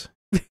states.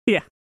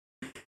 Yeah.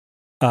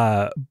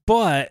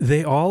 But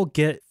they all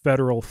get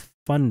federal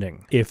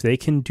funding. If they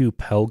can do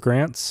Pell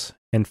Grants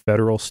and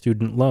federal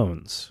student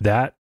loans,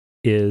 that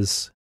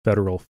is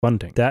federal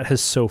funding. That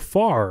has so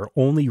far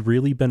only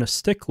really been a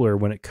stickler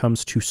when it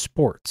comes to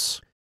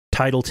sports.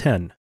 Title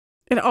 10.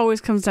 It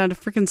always comes down to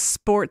freaking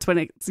sports when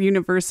it's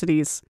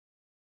universities.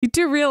 You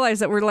do realize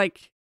that we're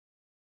like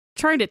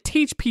trying to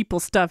teach people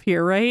stuff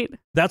here, right?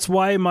 That's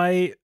why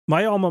my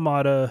alma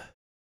mater,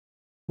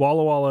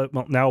 Walla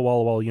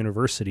Walla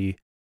University,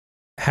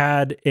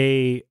 had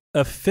a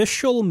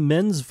official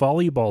men's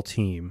volleyball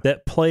team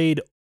that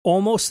played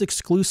almost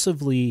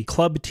exclusively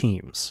club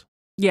teams.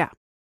 Yeah.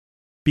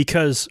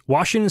 Because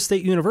Washington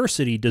State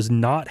University does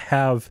not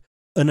have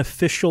an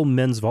official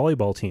men's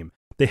volleyball team.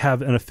 They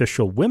have an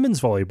official women's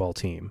volleyball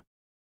team.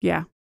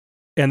 Yeah.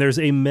 And there's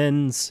a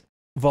men's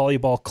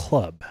volleyball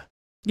club.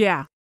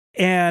 Yeah.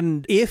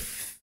 And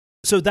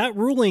that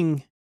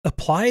ruling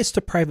applies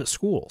to private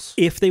schools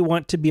if they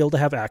want to be able to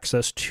have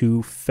access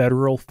to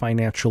federal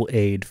financial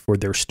aid for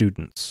their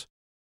students.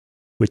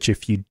 Which,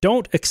 if you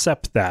don't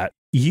accept that,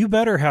 you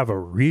better have a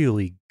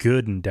really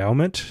good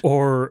endowment,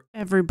 or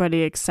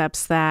everybody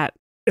accepts that.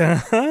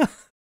 Uh-huh.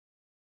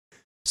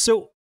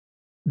 So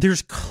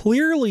there's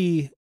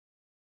clearly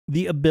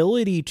the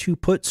ability to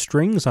put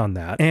strings on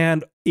that,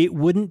 and it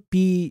wouldn't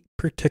be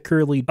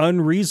particularly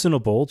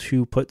unreasonable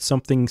to put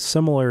something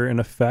similar in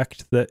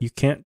effect that you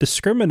can't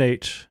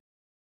discriminate.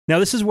 Now,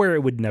 this is where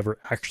it would never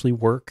actually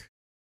work,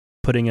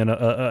 putting in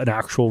an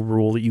actual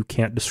rule that you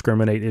can't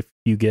discriminate if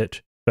you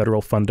get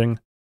federal funding,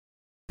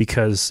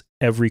 because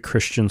every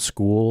Christian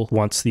school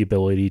wants the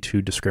ability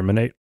to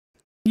discriminate.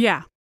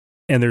 Yeah.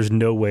 And there's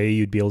no way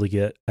you'd be able to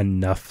get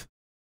enough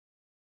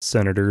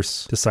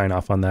senators to sign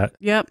off on that.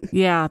 Yep.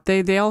 Yeah.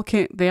 They all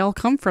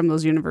come from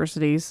those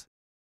universities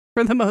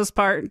for the most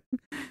part.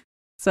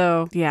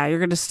 So yeah, you're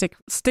gonna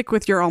stick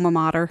with your alma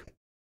mater.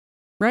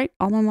 Right?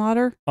 Alma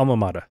mater? Alma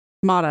mater.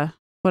 Mata.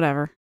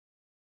 Whatever.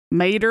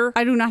 Mater?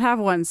 I do not have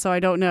one, so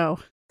I don't know.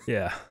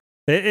 Yeah.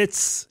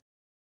 It's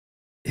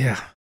yeah.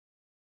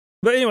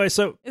 But anyway,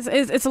 so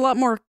it's a lot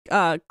more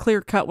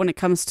clear cut when it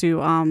comes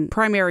to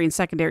primary and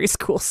secondary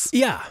schools.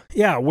 Yeah,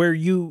 where it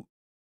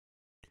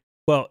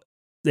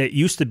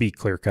used to be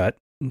clear cut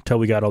until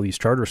we got all these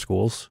charter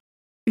schools.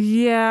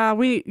 Yeah,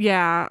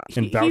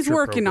 he's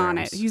working on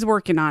it. He's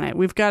working on it.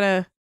 We've got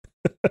to,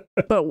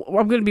 but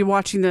I'm going to be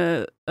watching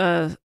the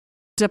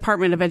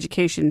Department of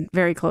Education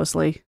very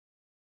closely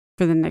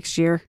for the next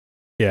year.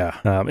 Yeah,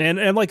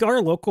 and like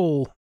our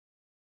local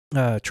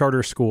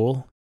charter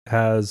school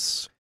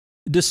has.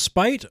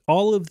 Despite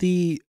all of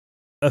the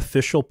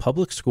official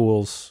public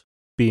schools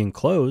being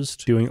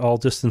closed, doing all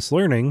distance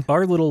learning,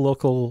 our little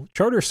local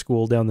charter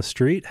school down the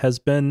street has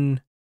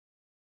been...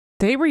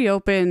 They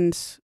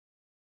reopened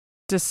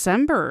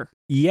December.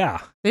 Yeah.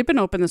 They've been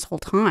open this whole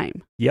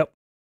time. Yep.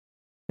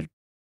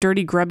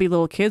 Dirty, grubby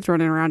little kids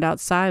running around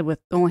outside with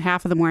only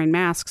half of them wearing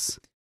masks.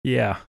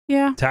 Yeah.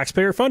 Yeah.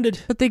 Taxpayer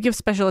funded. But they give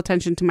special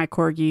attention to my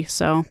corgi,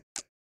 so...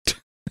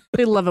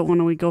 They love it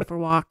when we go for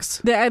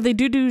walks. They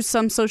do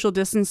some social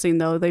distancing,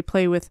 though. They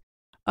play with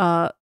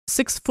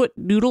 6-foot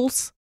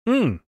noodles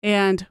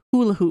and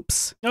hula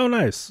hoops. Oh,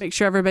 nice. Make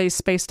sure everybody's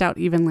spaced out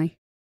evenly.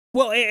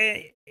 Well,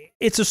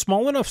 it's a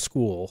small enough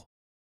school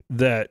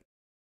that...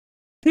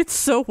 It's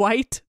so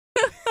white.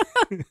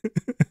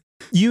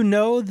 You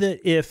know that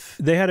if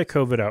they had a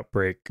COVID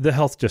outbreak, the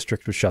health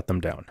district would shut them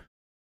down.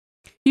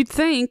 You'd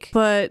think,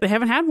 but they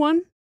haven't had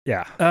one.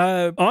 Yeah.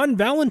 On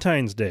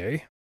Valentine's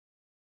Day...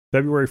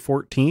 February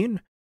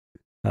 14,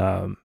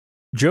 Joe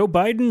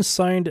Biden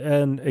signed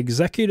an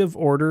executive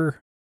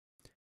order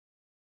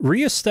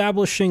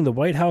reestablishing the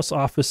White House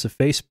Office of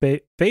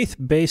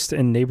Faith-Based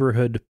and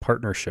Neighborhood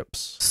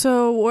Partnerships.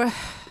 So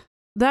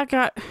that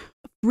got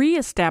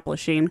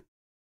reestablishing.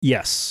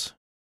 Yes.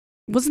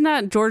 Wasn't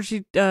that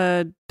George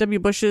W.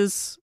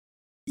 Bush's?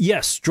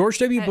 Yes, George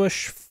W.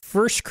 Bush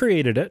first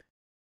created it.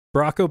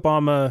 Barack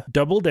Obama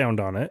doubled down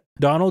on it.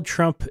 Donald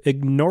Trump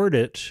ignored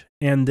it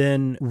and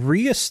then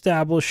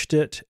reestablished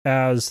it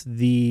as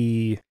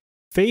the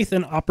Faith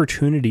and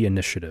Opportunity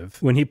Initiative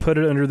when he put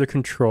it under the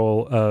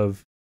control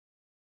of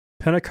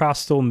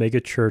Pentecostal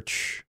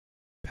megachurch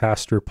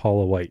pastor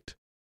Paula White.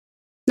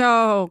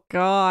 Oh,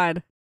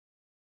 God.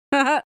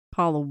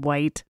 Paula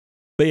White.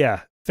 But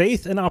yeah,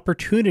 Faith and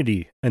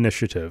Opportunity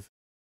Initiative.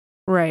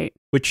 Right.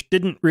 Which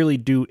didn't really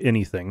do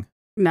anything.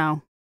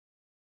 No.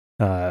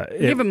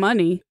 Give him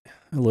money.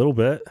 A little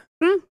bit.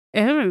 A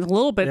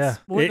little bit. Yeah.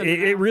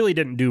 It really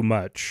didn't do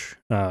much.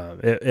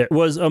 It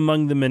was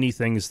among the many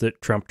things that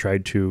Trump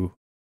tried to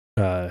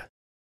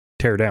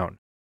tear down.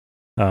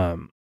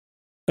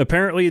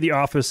 Apparently, the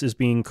office is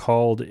being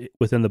called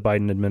within the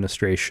Biden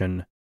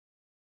administration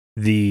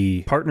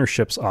the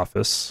Partnerships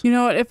Office. You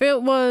know what? If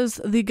it was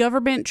the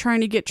government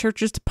trying to get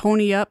churches to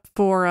pony up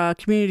for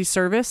community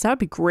service, that would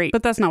be great.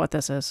 But that's not what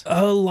this is.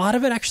 A lot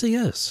of it actually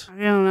is.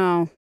 I don't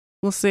know.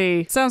 We'll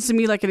see. Sounds to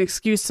me like an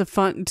excuse to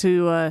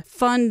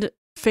fund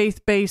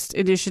faith-based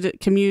initiative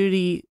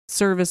community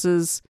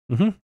services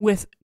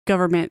with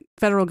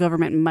federal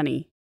government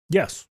money.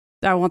 Yes.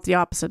 I want the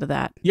opposite of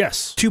that.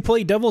 Yes. To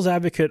play devil's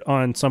advocate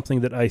on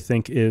something that I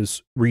think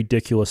is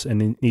ridiculous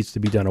and it needs to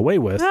be done away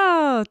with.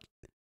 Oh,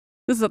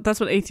 that's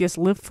what atheists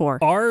live for.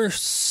 Our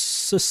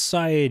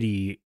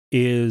society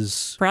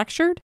is...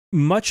 fractured?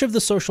 Much of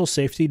the social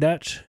safety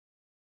net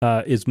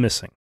is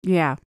missing.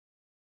 Yeah.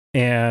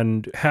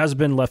 And has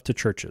been left to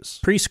churches.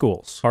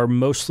 Preschools are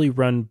mostly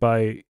run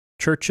by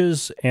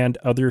churches and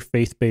other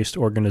faith-based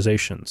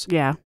organizations.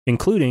 Yeah.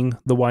 Including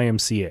the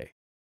YMCA.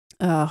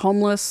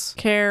 Homeless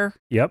care.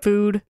 Yep.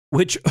 Food.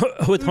 Which,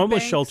 with food homeless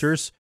banks.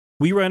 shelters,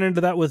 we run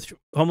into that with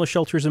homeless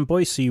shelters in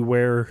Boise,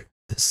 where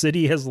the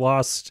city has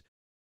lost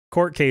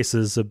court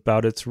cases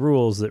about its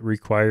rules that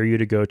require you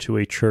to go to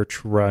a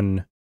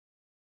church-run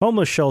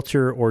homeless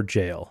shelter or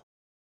jail.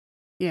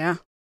 Yeah.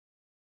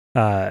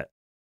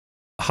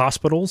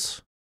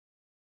 Hospitals.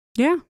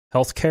 Yeah.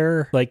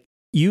 Healthcare. Like,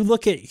 you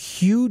look at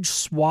huge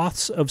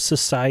swaths of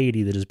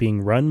society that is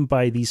being run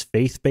by these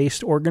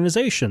faith-based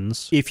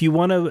organizations. If you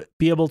want to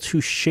be able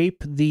to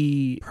shape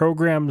the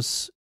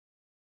programs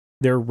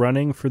they're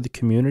running for the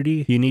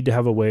community, you need to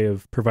have a way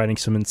of providing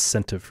some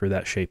incentive for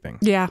that shaping.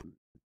 Yeah.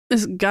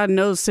 God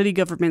knows city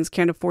governments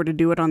can't afford to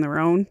do it on their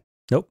own.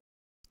 Nope.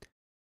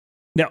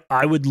 Now,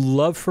 I would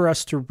love for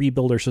us to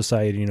rebuild our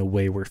society in a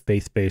way where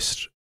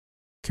faith-based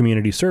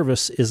community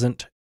service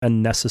isn't a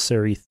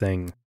necessary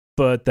thing,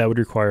 but that would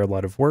require a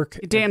lot of work.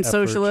 You damn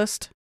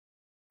socialist.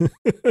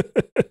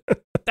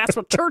 That's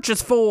what church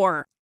is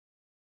for.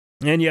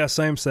 And yes,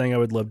 I am saying I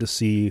would love to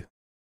see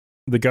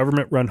the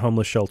government run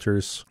homeless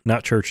shelters,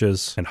 not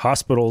churches, and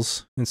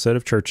hospitals instead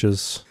of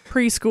churches.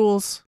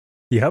 Preschools.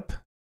 Yep.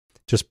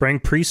 Just bring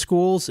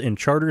preschools and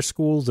charter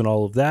schools and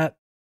all of that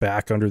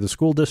back under the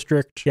school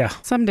district. Yeah.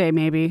 Someday,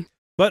 maybe.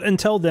 But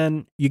until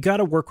then, you got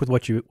to work with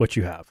what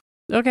you have.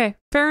 Okay,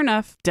 fair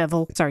enough.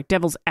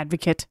 Devil's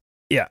advocate.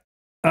 Yeah.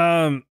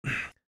 I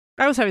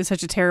was having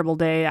such a terrible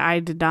day.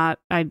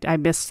 I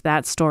missed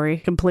that story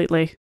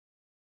completely.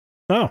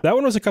 Oh, that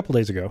one was a couple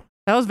days ago.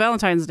 That was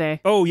Valentine's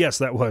Day. Oh, yes,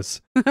 that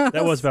was.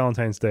 That was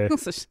Valentine's Day.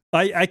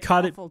 I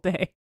caught it.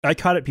 Day. I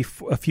caught it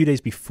a few days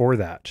before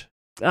that.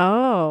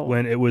 Oh.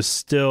 When it was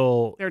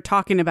still... They're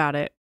talking about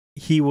it.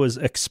 He was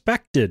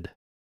expected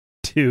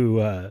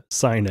to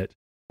sign it,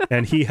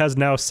 and he has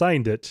now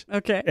signed it.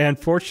 Okay. And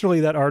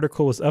fortunately, that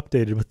article was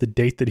updated with the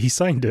date that he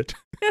signed it.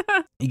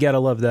 You gotta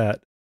love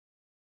that.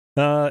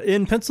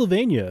 In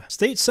Pennsylvania,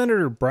 State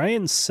Senator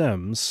Brian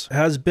Sims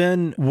has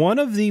been one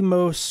of the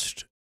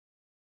most,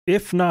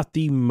 if not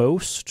the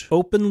most,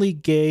 openly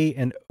gay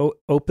and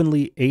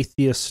openly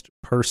atheist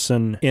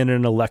person in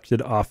an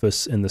elected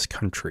office in this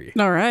country.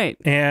 All right.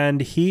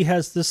 And he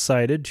has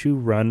decided to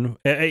run.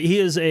 He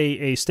is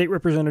a state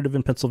representative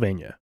in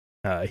Pennsylvania.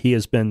 He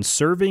has been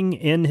serving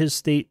in his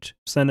state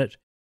senate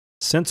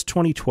since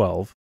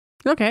 2012.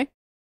 Okay.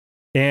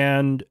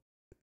 And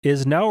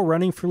is now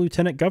running for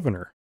lieutenant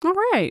governor. All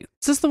right.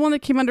 Is this the one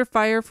that came under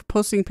fire for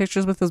posting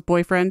pictures with his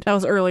boyfriend? That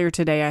was earlier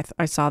today.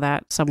 I saw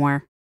that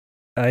somewhere.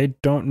 I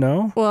don't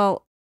know.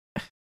 Well,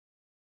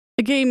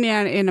 a gay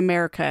man in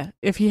America,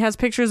 if he has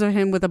pictures of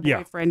him with a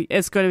boyfriend,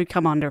 it's going to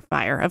come under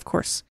fire, of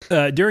course.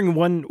 During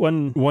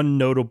one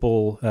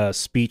notable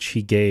speech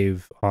he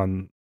gave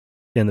in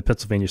the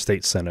Pennsylvania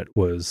State Senate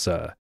was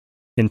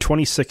in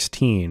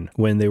 2016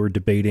 when they were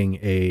debating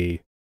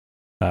a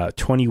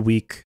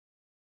 20-week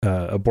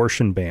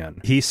abortion ban.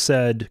 He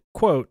said,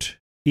 quote,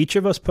 "Each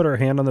of us put our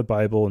hand on the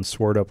Bible and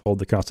swore to uphold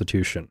the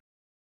Constitution.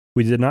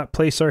 We did not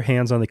place our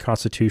hands on the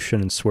Constitution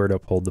and swear to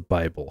uphold the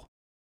Bible."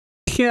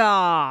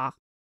 Yeah.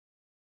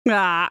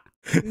 Ah,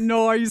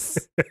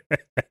 nice.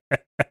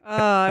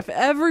 If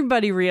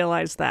everybody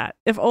realized that,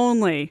 if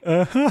only,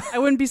 I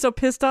wouldn't be so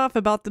pissed off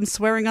about them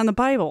swearing on the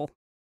Bible.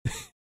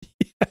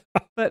 Yeah.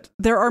 But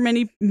there are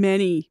many,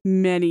 many,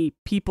 many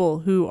people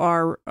who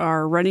are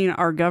running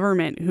our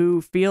government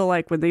who feel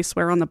like when they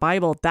swear on the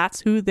Bible,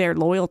 that's who their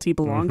loyalty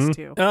belongs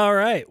to. All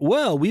right.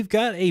 Well, we've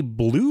got a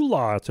blue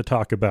law to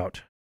talk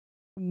about.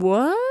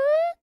 What?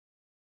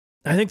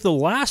 I think the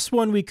last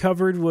one we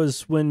covered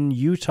was when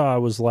Utah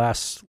was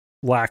last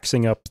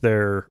laxing up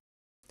their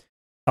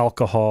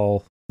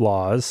alcohol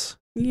laws.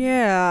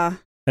 Yeah.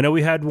 I know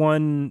we had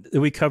one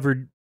that we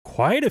covered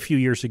quite a few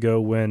years ago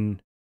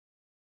when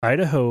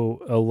Idaho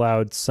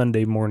allowed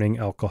Sunday morning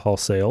alcohol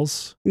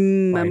sales.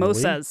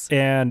 Mimosas.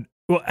 And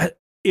well,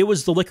 it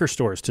was the liquor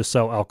stores to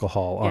sell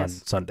alcohol on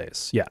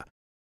Sundays. Yeah.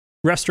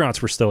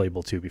 Restaurants were still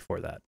able to before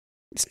that.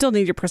 Still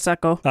need your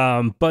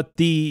Prosecco. But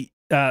the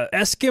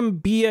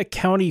Escambia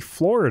County,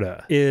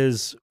 Florida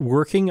is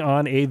working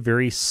on a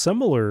very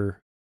similar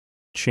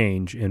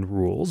change in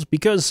rules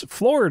because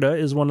Florida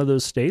is one of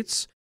those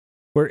states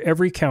where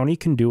every county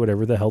can do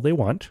whatever the hell they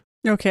want.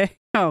 Okay.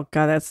 Oh,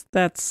 God,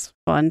 that's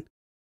fun.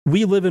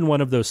 We live in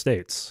one of those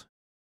states.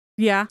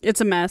 Yeah,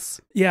 it's a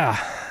mess.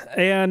 Yeah.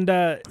 And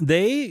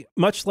they,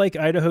 much like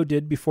Idaho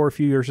did before a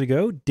few years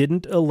ago,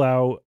 didn't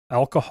allow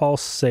alcohol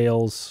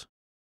sales,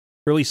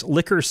 or at least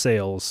liquor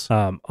sales,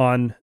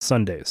 on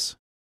Sundays.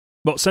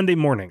 Well, Sunday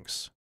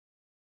mornings.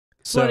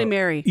 So Bloody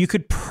Mary. You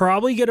could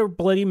probably get a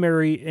Bloody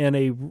Mary in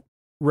a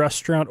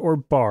restaurant or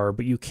bar,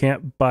 but you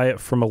can't buy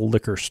it from a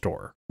liquor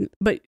store.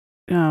 But,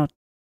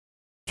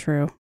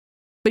 true.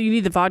 But you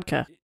need the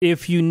vodka.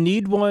 If you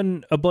need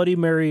a Bloody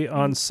Mary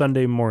on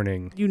Sunday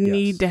morning. You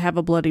need to have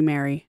a Bloody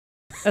Mary.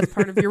 That's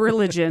part of your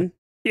religion.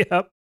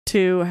 Yep.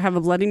 To have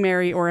a Bloody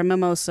Mary or a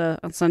mimosa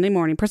on Sunday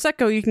morning.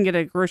 Prosecco you can get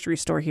at a grocery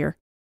store here.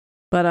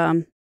 But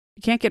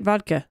you can't get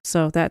vodka,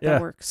 so that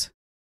works.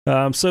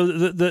 So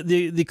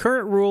the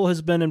current rule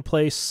has been in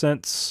place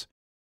since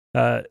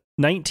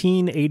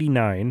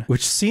 1989,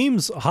 which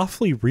seems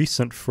awfully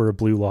recent for a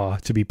blue law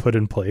to be put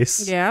in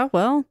place. Yeah,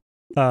 well.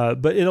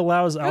 But it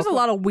allows... There's a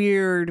lot of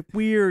weird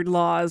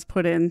laws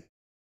put in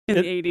the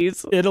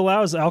 80s. It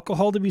allows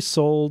alcohol to be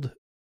sold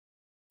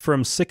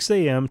from 6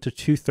 a.m. to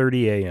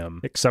 2:30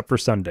 a.m., except for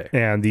Sunday.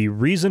 And the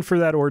reason for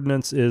that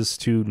ordinance is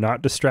to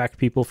not distract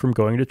people from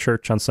going to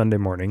church on Sunday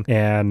morning.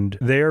 And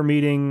they are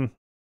meeting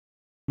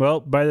Well,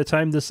 by the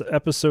time this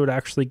episode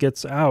actually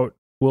gets out,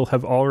 we'll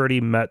have already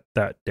met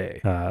that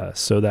day.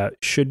 So that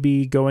should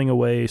be going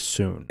away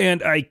soon.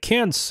 And I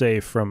can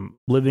say from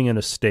living in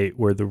a state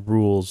where the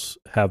rules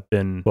have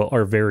been,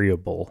 are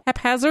variable.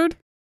 Haphazard?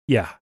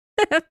 Yeah.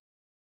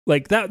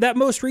 Like that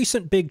most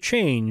recent big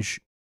change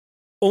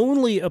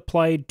only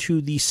applied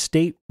to the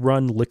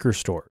state-run liquor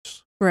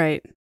stores.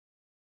 Right.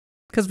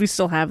 Because we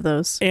still have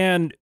those.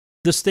 And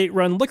the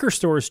state-run liquor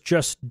stores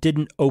just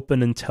didn't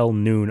open until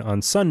noon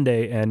on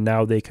Sunday, and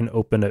now they can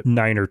open at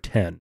 9 or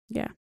 10.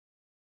 Yeah.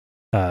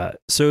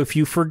 So if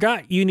you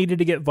forgot you needed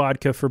to get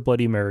vodka for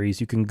Bloody Marys,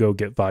 you can go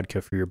get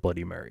vodka for your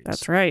Bloody Marys.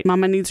 That's right.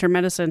 Mama needs her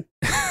medicine.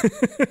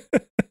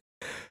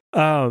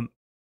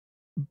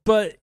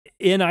 But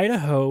in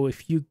Idaho,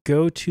 if you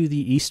go to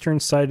the eastern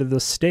side of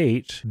the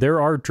state, there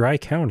are dry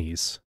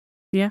counties.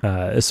 Yeah.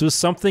 This was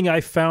something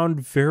I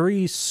found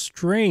very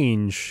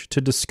strange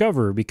to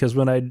discover because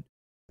when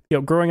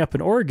growing up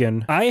in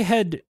Oregon,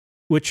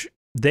 which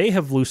they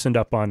have loosened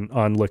up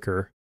on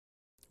liquor.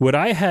 What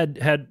I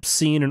had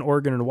seen in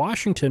Oregon and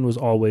Washington was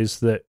always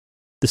that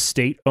the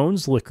state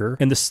owns liquor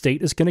and the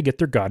state is going to get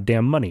their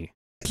goddamn money.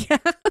 Yeah.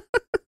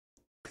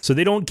 So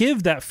they don't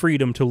give that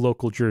freedom to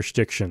local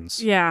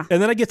jurisdictions. Yeah.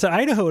 And then I get to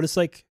Idaho and it's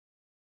like,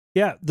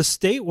 yeah, the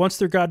state wants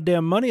their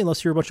goddamn money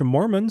unless you're a bunch of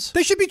Mormons.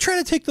 They should be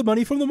trying to take the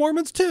money from the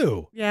Mormons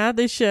too. Yeah,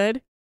 they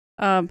should.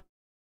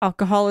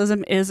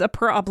 Alcoholism is a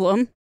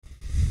problem.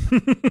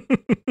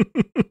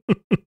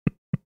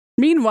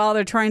 Meanwhile,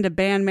 they're trying to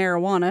ban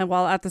marijuana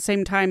while at the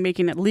same time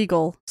making it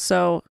legal.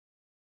 So,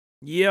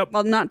 yep.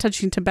 While not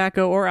touching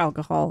tobacco or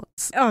alcohol.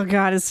 Oh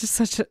God, it's just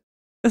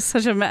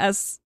such a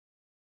mess.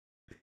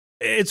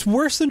 It's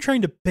worse than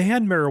trying to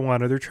ban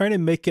marijuana. They're trying to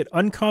make it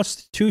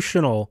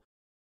unconstitutional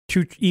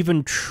to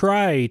even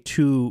try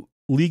to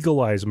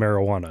legalize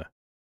marijuana.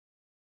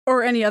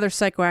 Or any other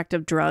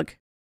psychoactive drug.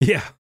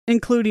 Yeah.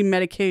 Including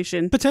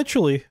medication.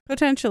 Potentially.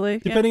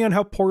 Depending on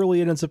how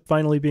poorly it ends up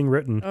finally being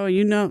written. Oh,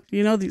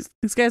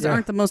 these guys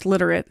aren't the most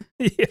literate.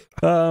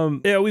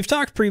 Yeah. We've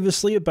talked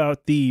previously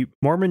about the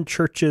Mormon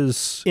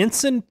Church's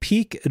Ensign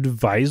Peak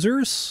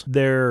Advisors,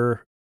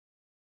 their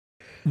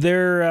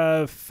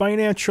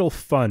financial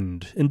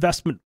fund,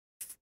 investment,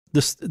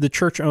 the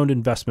church-owned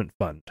investment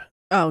fund.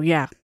 Oh,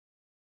 yeah.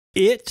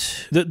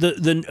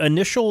 The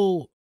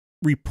initial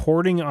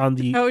reporting on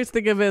the... I always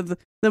think of it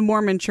the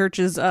Mormon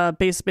Church's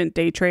basement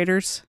day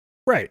traders.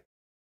 Right.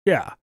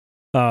 Yeah.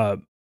 Their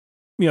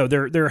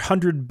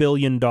 $100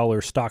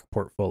 billion stock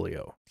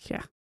portfolio.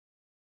 Yeah.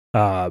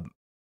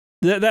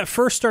 That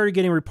first started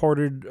getting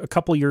reported a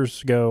couple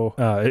years ago,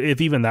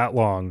 if even that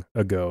long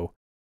ago,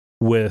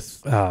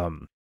 with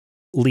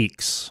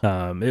leaks.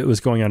 It was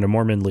going on to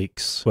Mormon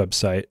Leaks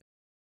website.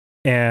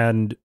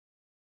 And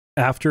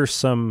after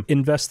some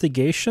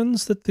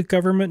investigations that the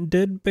government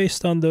did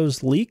based on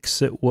those leaks,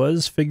 it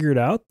was figured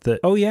out that,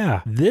 oh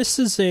yeah, this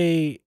is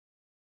a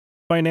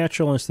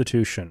financial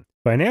institution.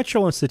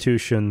 Financial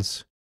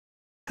institutions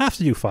have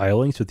to do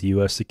filings with the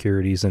U.S.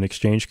 Securities and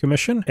Exchange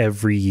Commission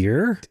every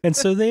year. And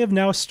so they have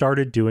now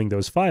started doing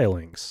those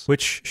filings,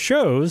 which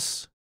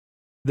shows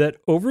that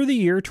over the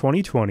year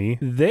 2020,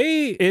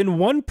 they, in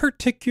one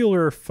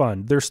particular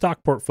fund, their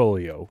stock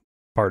portfolio,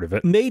 part of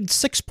it, made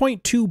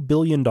 $6.2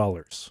 billion,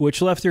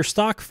 which left their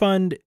stock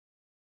fund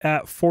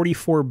at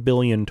 $44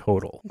 billion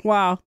total.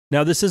 Wow.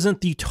 Now, this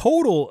isn't the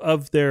total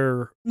of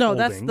their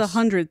holdings. That's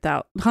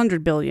the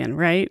 100 billion,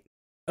 right?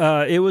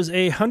 It was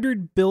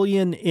 $100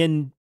 billion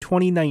in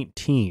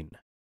 2019.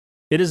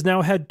 It has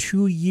now had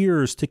 2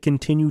 years to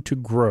continue to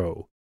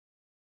grow.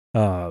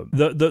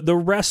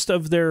 The rest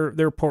of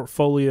their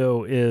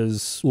portfolio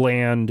is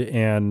land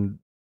and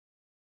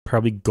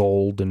probably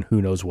gold and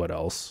who knows what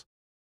else.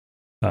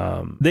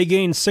 They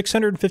gained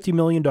 $650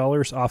 million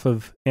off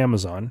of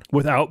Amazon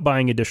without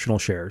buying additional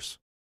shares,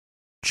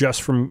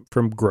 just from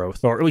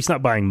growth, or at least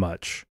not buying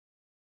much.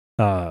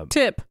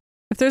 Tip: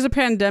 if there's a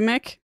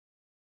pandemic,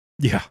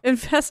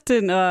 invest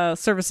in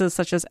services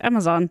such as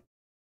Amazon.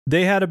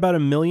 They had about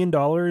 $1 million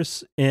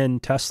in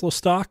Tesla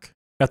stock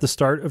at the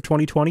start of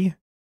 2020.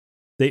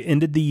 They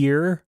ended the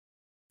year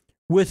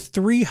with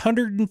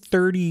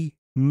 $330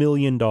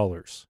 million.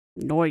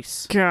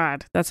 Nice.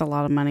 God, that's a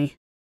lot of money.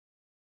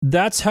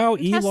 That's how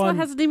Tesla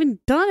hasn't even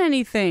done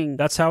anything.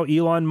 That's how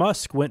Elon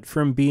Musk went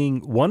from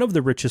being one of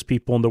the richest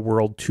people in the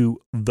world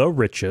to the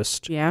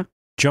richest. Yeah.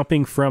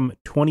 Jumping from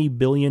 $20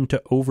 billion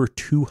to over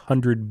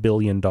 $200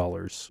 billion.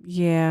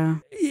 Yeah.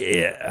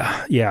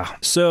 Yeah.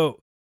 So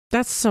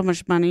that's so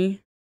much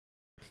money.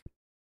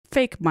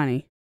 Fake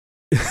money.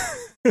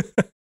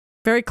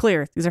 Very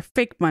clear. These are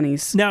fake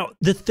monies. Now,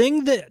 the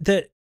thing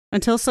that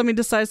until somebody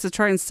decides to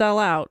try and sell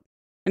out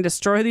and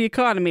destroy the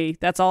economy,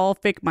 that's all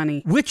fake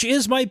money. Which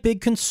is my big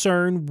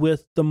concern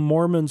with the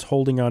Mormons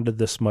holding on to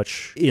this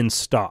much in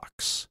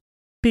stocks.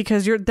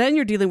 Because you're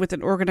dealing with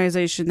an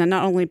organization that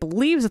not only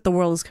believes that the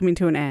world is coming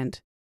to an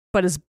end,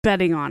 but is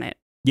betting on it.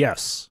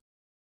 Yes.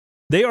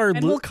 They are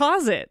and will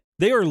cause it.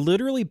 They are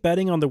literally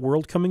betting on the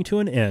world coming to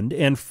an end,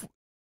 and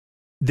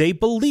they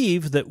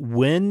believe that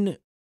when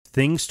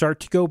things start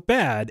to go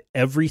bad,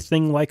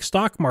 everything like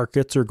stock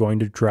markets are going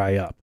to dry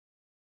up.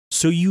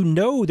 So you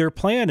know their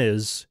plan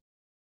is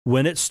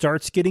when it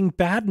starts getting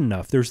bad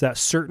enough, there's that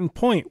certain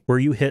point where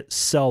you hit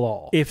sell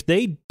all. If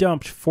they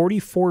dumped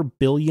 $44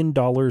 billion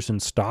in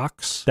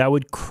stocks, that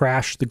would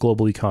crash the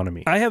global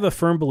economy. I have a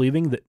firm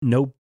believing that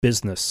no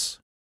business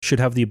should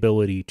have the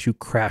ability to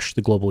crash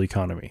the global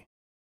economy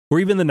or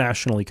even the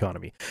national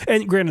economy.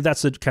 And granted,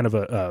 that's a kind of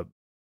a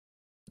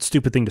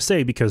stupid thing to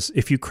say, because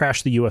if you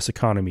crash the U.S.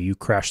 economy, you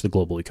crash the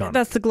global economy.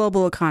 That's the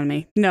global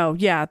economy. No,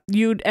 yeah,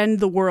 you'd end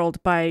the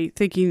world by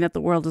thinking that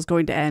the world is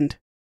going to end.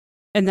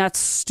 And that's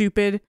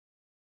stupid,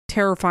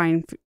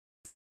 terrifying.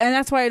 And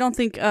that's why I don't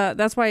think,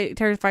 that's why it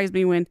terrifies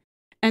me when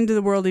end of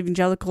the world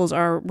evangelicals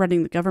are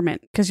running the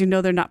government, because you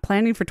know they're not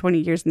planning for 20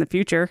 years in the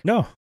future.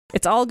 No.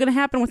 It's all going to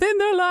happen within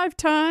their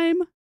lifetime.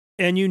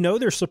 And you know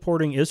they're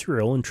supporting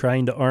Israel and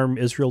trying to arm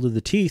Israel to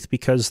the teeth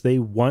because they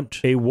want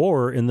a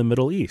war in the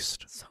Middle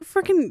East. So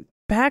freaking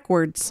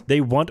backwards.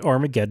 They want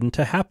Armageddon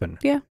to happen.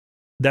 Yeah.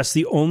 That's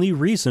the only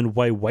reason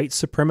why white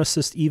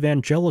supremacist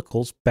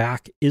evangelicals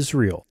back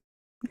Israel.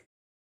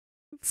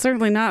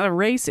 Certainly not a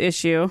race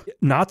issue.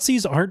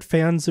 Nazis aren't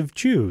fans of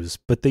Jews,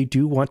 but they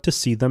do want to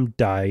see them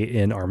die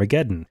in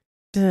Armageddon.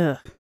 Ugh.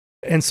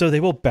 And so they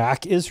will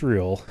back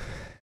Israel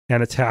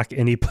and attack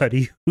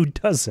anybody who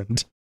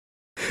doesn't.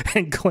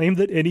 And claim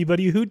that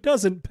anybody who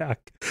doesn't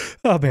back.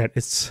 Oh man,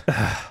 it's...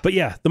 But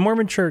yeah, the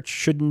Mormon Church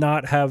should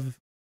not have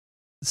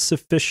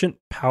sufficient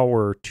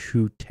power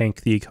to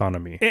tank the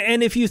economy.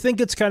 And if you think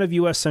it's kind of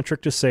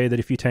US-centric to say that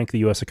if you tank the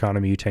US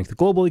economy, you tank the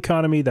global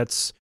economy,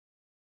 that's...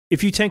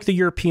 If you tank the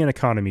European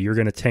economy, you're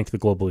going to tank the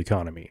global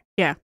economy.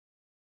 Yeah.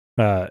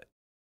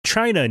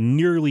 China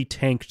nearly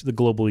tanked the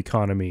global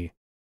economy.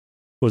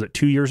 Was it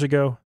 2 years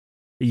ago?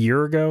 A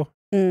year ago?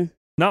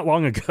 Not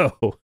long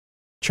ago.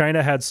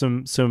 China had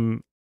some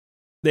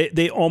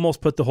they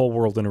almost put the whole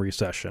world in a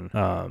recession.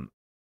 That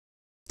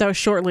was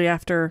shortly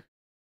after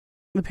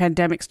the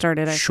pandemic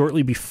started.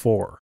 Shortly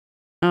before.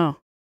 Oh.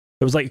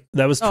 It was like,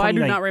 that was... I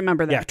do not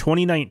remember that. Yeah,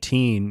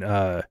 2019,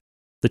 the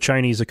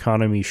Chinese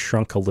economy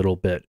shrunk a little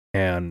bit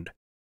and...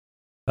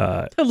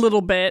 a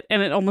little bit,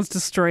 and it almost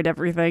destroyed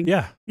everything.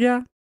 Yeah.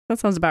 Yeah, that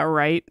sounds about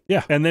right.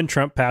 Yeah, and then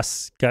Trump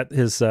got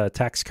his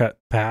tax cut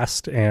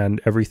passed,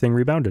 and everything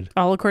rebounded.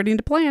 All according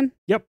to plan.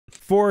 Yep.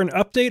 For an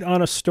update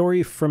on a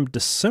story from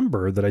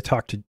December that I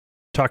talked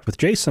with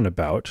Jason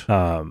about,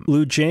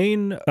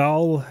 Lujane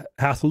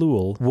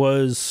Al-Hathlul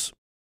was,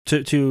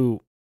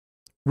 to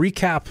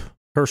recap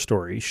her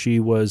story, she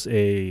is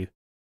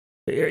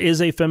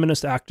a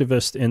feminist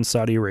activist in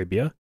Saudi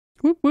Arabia.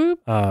 Whoop,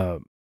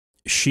 whoop.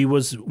 She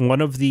was one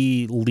of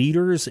the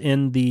leaders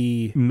in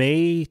the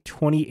May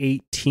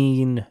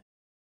 2018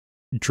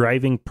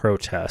 driving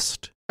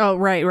protest. Oh,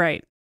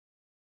 right.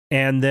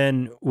 And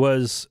then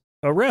was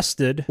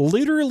arrested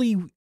literally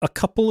a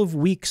couple of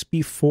weeks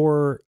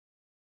before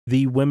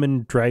the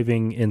women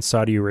driving in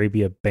Saudi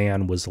Arabia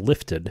ban was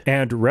lifted.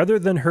 And rather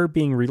than her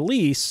being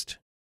released,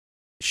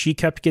 she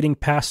kept getting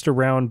passed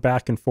around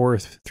back and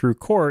forth through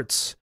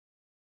courts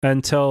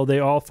until they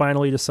all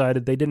finally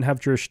decided they didn't have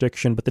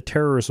jurisdiction, but the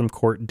terrorism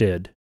court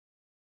did.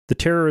 The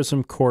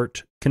terrorism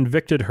court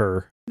convicted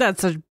her.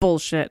 That's such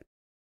bullshit.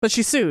 But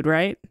she sued,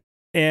 right?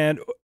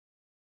 And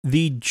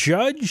the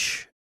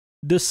judge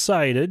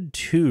decided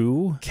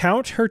to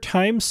count her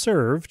time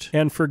served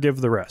and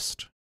forgive the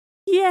rest.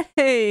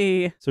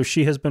 Yay! So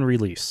she has been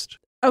released.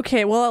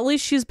 Okay, well, at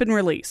least she's been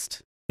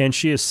released. And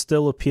she is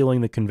still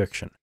appealing the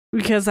conviction.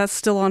 Because that's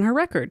still on her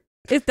record.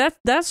 If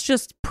that's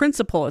just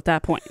principle at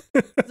that point.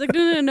 It's like,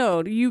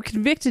 no, you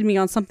convicted me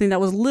on something that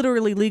was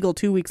literally legal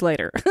 2 weeks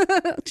later.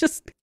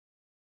 Just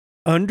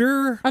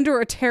under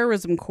a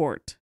terrorism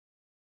court.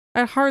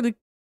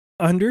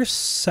 Under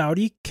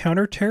Saudi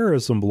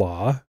counterterrorism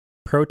law,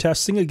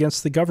 protesting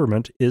against the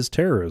government is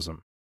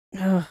terrorism.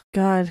 Oh,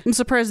 God. I'm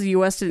surprised the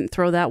U.S. didn't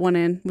throw that one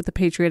in with the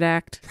Patriot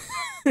Act.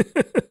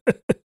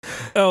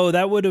 Oh,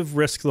 that would have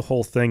risked the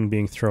whole thing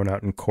being thrown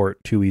out in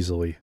court too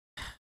easily.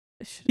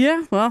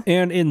 Yeah, well.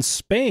 And in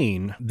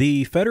Spain,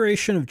 the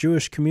Federation of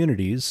Jewish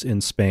Communities in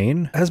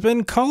Spain has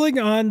been calling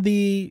on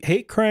the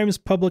hate crimes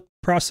public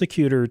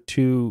prosecutor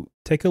to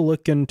take a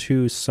look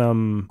into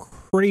some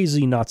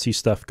crazy Nazi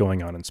stuff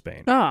going on in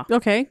Spain. Oh,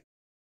 okay.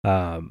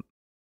 Because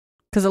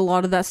a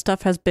lot of that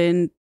stuff has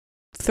been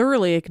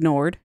thoroughly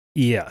ignored.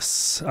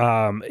 Yes.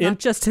 Not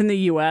just in the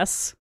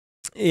U.S.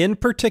 In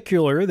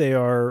particular, they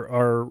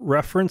are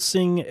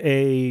referencing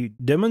a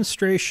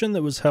demonstration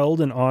that was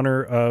held in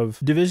honor of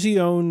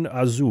División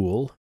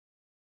Azul,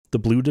 the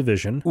Blue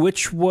Division,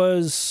 which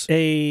was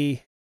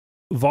a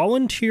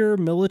volunteer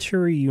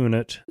military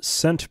unit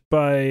sent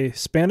by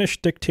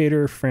Spanish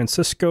dictator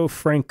Francisco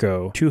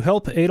Franco to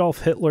help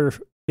Adolf Hitler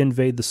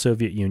invade the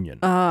Soviet Union.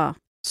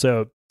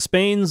 So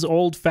Spain's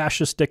old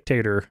fascist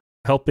dictator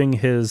helping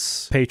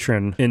his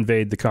patron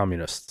invade the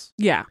communists.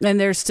 Yeah, and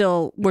they're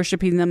still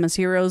worshiping them as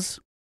heroes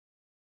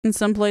in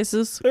some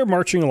places. They're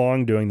marching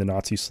along doing the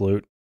Nazi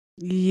salute.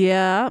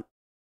 Yeah.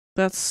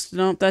 That's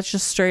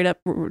just straight up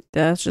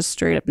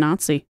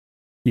Nazi.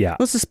 Yeah.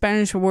 What's the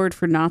Spanish word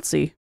for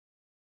Nazi?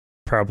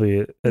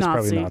 probably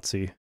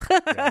Nazi.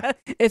 Yeah.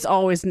 It's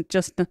always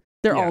just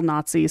they're Yeah. all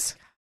Nazis.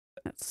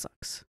 That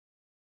sucks.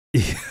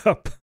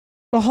 Yep.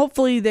 Well,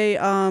 hopefully they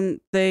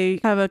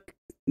have a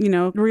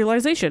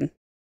realization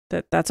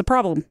that that's a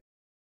problem.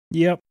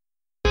 Yep.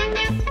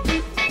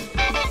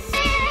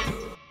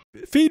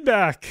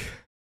 Feedback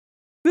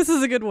This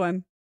is a good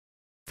one.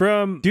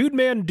 from Dude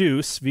Man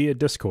Deuce via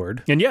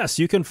Discord. And yes,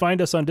 you can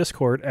find us on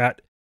Discord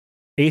at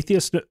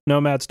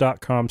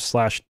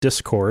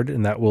atheistnomads.com/Discord,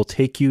 and that will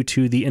take you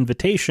to the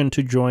invitation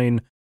to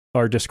join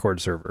our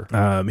Discord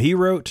server. He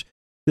wrote,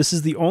 "This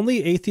is the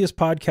only atheist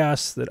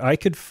podcast that I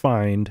could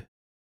find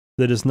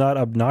that is not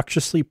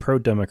obnoxiously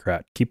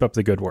pro-Democrat. Keep up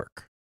the good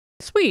work."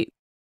 Sweet.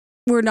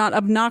 We're not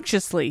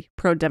obnoxiously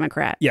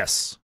pro-Democrat.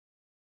 Yes.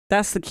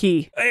 That's the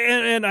key.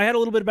 And I had a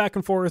little bit of back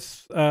and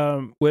forth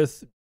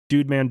with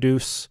Dude Man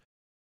Deuce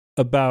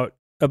about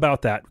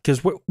that,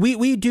 because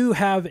we do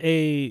have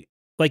a,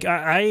 like,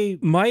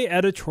 my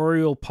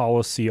editorial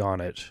policy on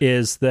it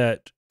is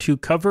that to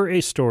cover a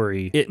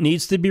story, it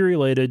needs to be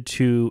related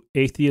to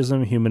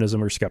atheism,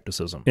 humanism, or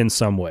skepticism in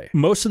some way.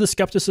 Most of the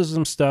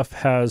skepticism stuff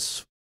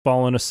has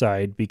fallen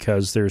aside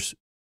because there's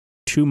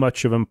too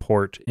much of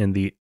import in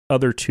the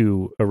other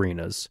two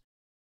arenas.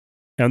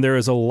 And there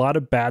is a lot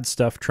of bad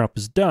stuff Trump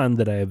has done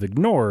that I have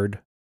ignored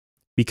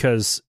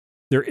because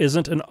there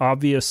isn't an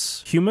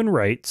obvious human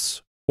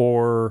rights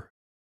or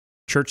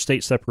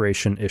church-state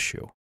separation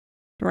issue.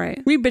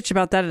 Right. We bitch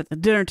about that at the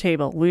dinner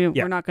table.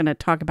 We're not going to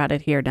talk about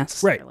it here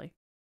necessarily.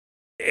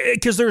 Right.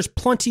 Because there's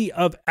plenty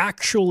of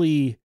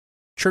actually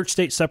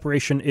church-state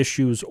separation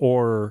issues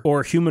or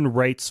human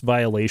rights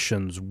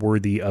violations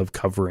worthy of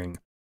covering.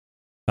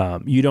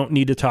 You don't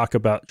need to talk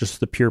about just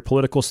the pure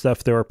political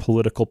stuff. There are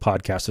political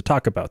podcasts to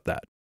talk about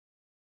that.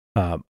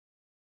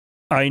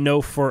 I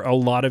know for a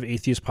lot of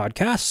atheist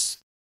podcasts,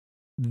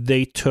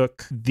 they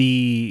took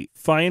the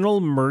final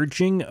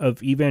merging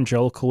of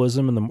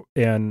evangelicalism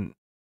and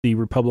the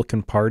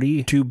Republican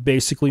Party to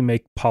basically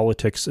make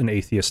politics an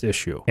atheist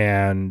issue.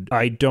 And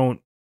I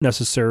don't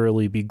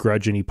necessarily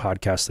begrudge any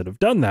podcasts that have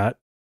done that.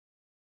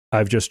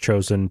 I've just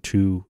chosen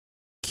to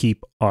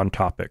keep on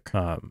topic.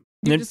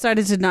 You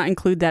decided to not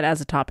include that as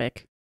a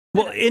topic.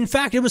 Well, in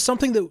fact, it was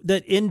something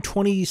that in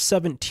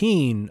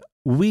 2017,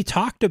 we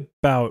talked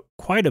about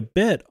quite a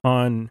bit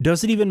on,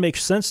 does it even make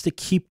sense to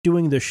keep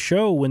doing the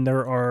show when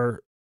there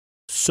are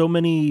so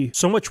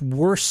much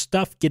worse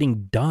stuff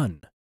getting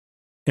done?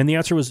 And the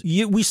answer was,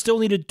 we still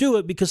need to do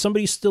it because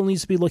somebody still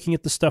needs to be looking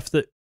at the stuff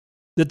that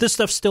this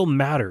stuff still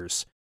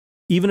matters.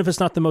 Even if it's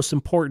not the most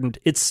important,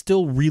 it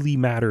still really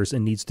matters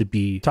and needs to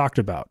be talked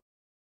about.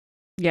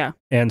 Yeah.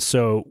 And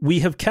so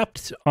we have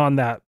kept on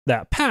that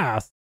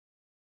path.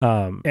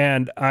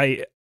 And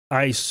I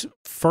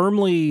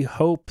firmly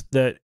hope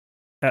that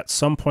at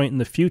some point in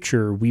the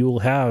future, we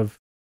will have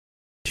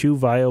two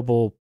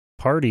viable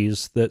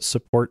parties that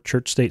support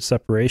church-state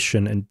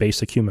separation and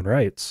basic human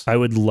rights. I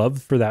would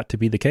love for that to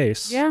be the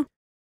case. Yeah.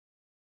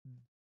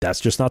 That's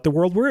just not the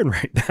world we're in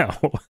right now.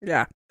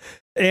 Yeah.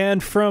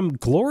 And from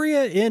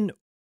Gloria in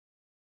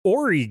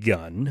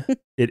Oregon,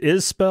 it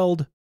is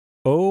spelled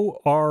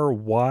OrYgun.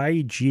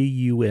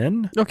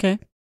 Okay.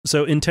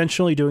 So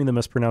intentionally doing the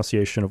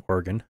mispronunciation of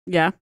Oregon.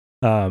 Yeah.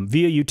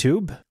 Via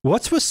YouTube.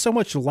 What's with so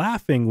much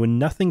laughing when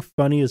nothing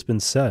funny has been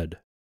said?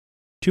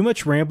 Too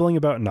much rambling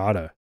about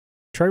nada.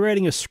 Try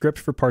writing a script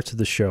for parts of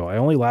the show. I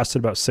only lasted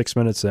about 6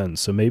 minutes in,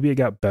 so maybe it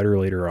got better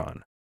later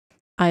on.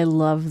 I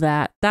love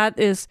that.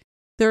 There's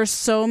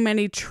so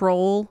many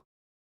troll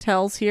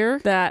tells here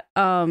that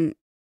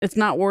it's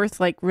not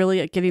worth like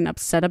really getting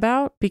upset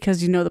about,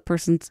 because you know the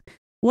person's,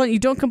 well, you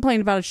don't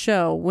complain about a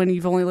show when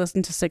you've only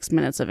listened to 6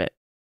 minutes of it,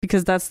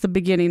 because that's the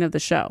beginning of the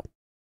show.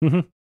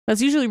 Mm-hmm.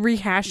 That's usually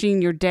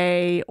rehashing your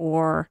day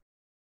or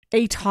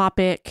a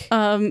topic.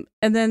 And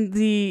then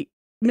the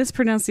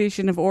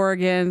mispronunciation of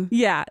Oregon.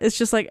 Yeah, it's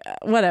just like,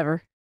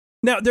 whatever.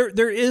 Now,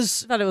 there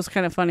is... I thought it was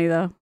kind of funny,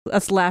 though.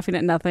 Us laughing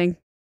at nothing.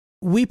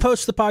 We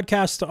post the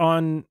podcast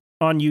on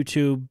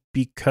YouTube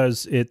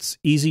because it's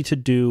easy to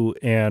do,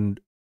 and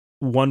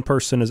one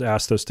person has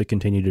asked us to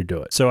continue to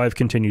do it. So I've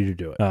continued to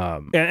do it.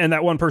 And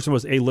that one person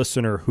was a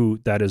listener who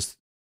that is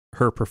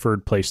her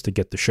preferred place to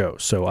get the show.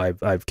 So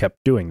I've kept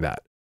doing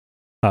that.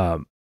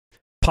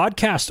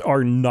 Podcasts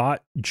are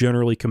not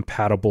generally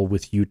compatible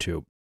with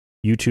YouTube.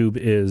 YouTube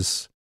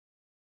is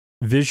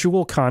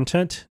visual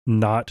content,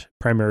 not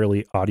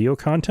primarily audio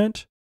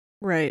content.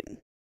 Right.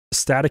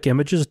 Static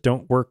images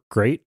don't work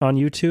great on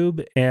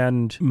YouTube,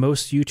 and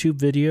most YouTube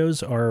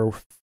videos are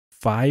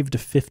 5 to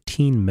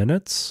 15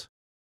 minutes.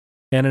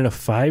 And in a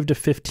 5 to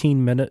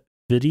 15 minute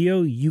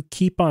video, you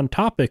keep on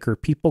topic or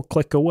people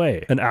click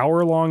away. An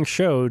hour-long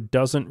show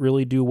doesn't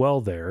really do well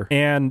there.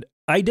 And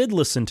I did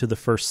listen to the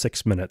first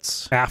 6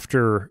 minutes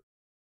after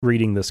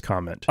reading this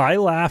comment. I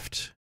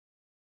laughed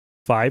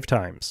 5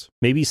 times,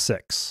 maybe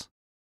 6,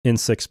 in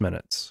 6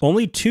 minutes.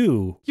 Only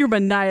 2 You're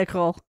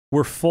maniacal.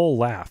 were full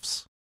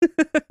laughs.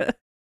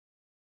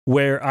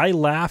 Where I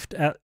laughed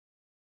at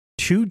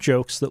 2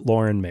 jokes that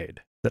Lauren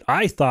made. that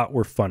I thought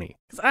were funny.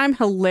 'Cause I'm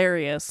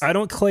hilarious. I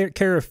don't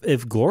care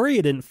if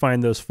Gloria didn't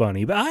find those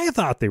funny, but I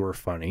thought they were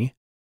funny.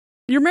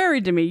 You're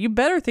married to me. You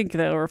better think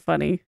they were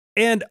funny.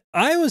 And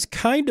I was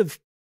kind of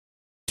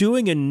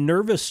doing a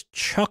nervous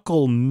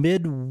chuckle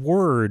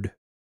mid-word,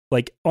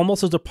 like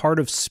almost as a part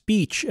of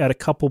speech at a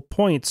couple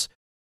points,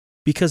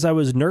 because I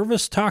was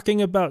nervous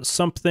talking about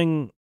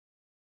something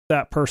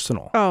that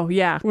personal. Oh,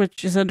 yeah,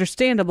 which is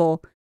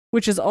understandable,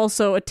 which is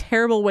also a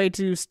terrible way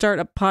to start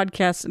a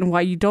podcast and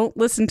why you don't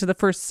listen to the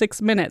first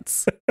 6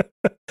 minutes.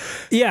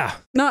 Yeah.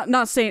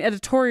 Not saying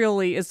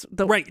editorially is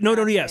the right. No,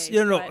 yes.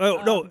 Way,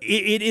 No.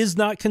 It is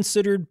not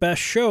considered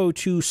best show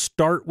to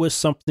start with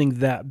something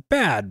that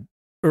bad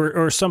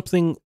or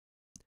something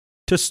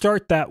to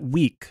start that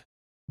weak.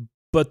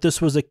 But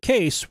this was a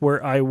case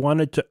where I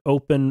wanted to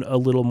open a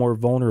little more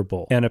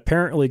vulnerable. And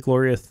apparently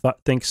Gloria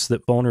thinks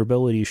that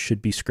vulnerability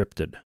should be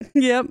scripted.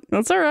 Yep,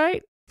 that's all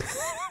right.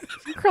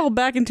 Crawl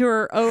back into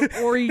her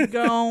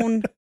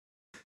Oregon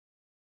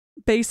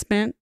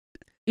basement.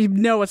 You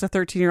know it's a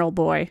 13-year-old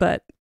boy,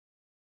 but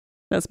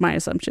that's my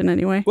assumption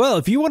anyway. Well,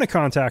 if you want to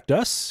contact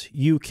us,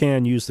 you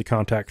can use the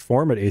contact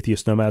form at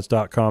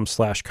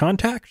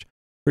atheistnomads.com/contact,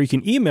 or you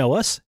can email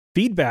us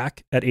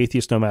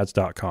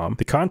feedback@atheistnomads.com.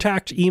 The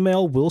contact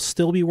email will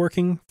still be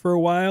working for a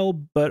while,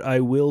 but I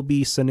will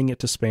be sending it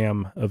to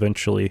spam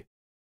eventually.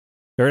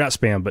 Or not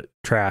spam, but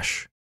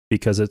trash,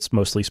 because it's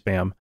mostly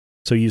spam.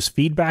 So use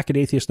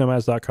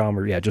feedback@atheistnomads.com,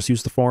 or just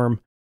use the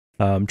form.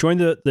 Join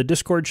the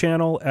Discord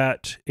channel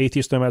at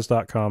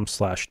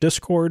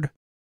atheistnomads.com/discord.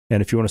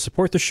 And if you want to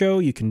support the show,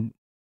 you can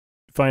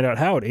find out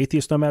how at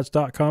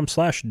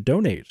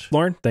atheistnomads.com/donate.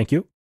 Lauren, thank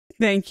you.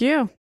 Thank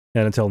you.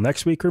 And until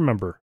next week,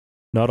 remember,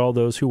 not all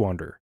those who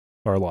wander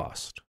are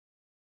lost.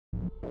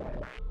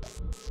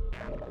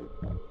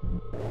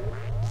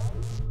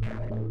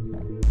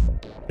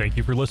 Thank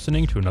you for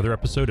listening to another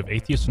episode of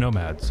Atheist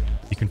Nomads.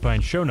 You can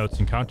find show notes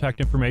and contact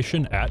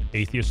information at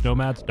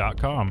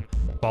atheistnomads.com.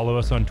 Follow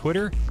us on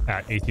Twitter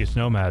at Atheist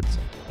Nomads,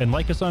 and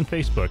like us on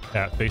Facebook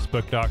at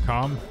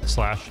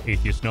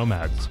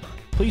facebook.com/atheistnomads.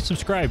 Please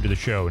subscribe to the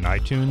show in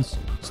iTunes,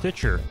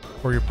 Stitcher,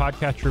 or your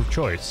podcatcher of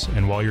choice,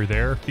 and while you're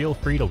there, feel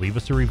free to leave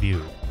us a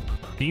review.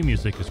 Theme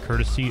music is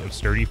courtesy of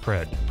Sturdy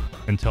Fred.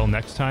 Until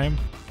next time,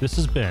 this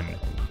has been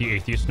the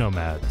Atheist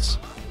Nomads.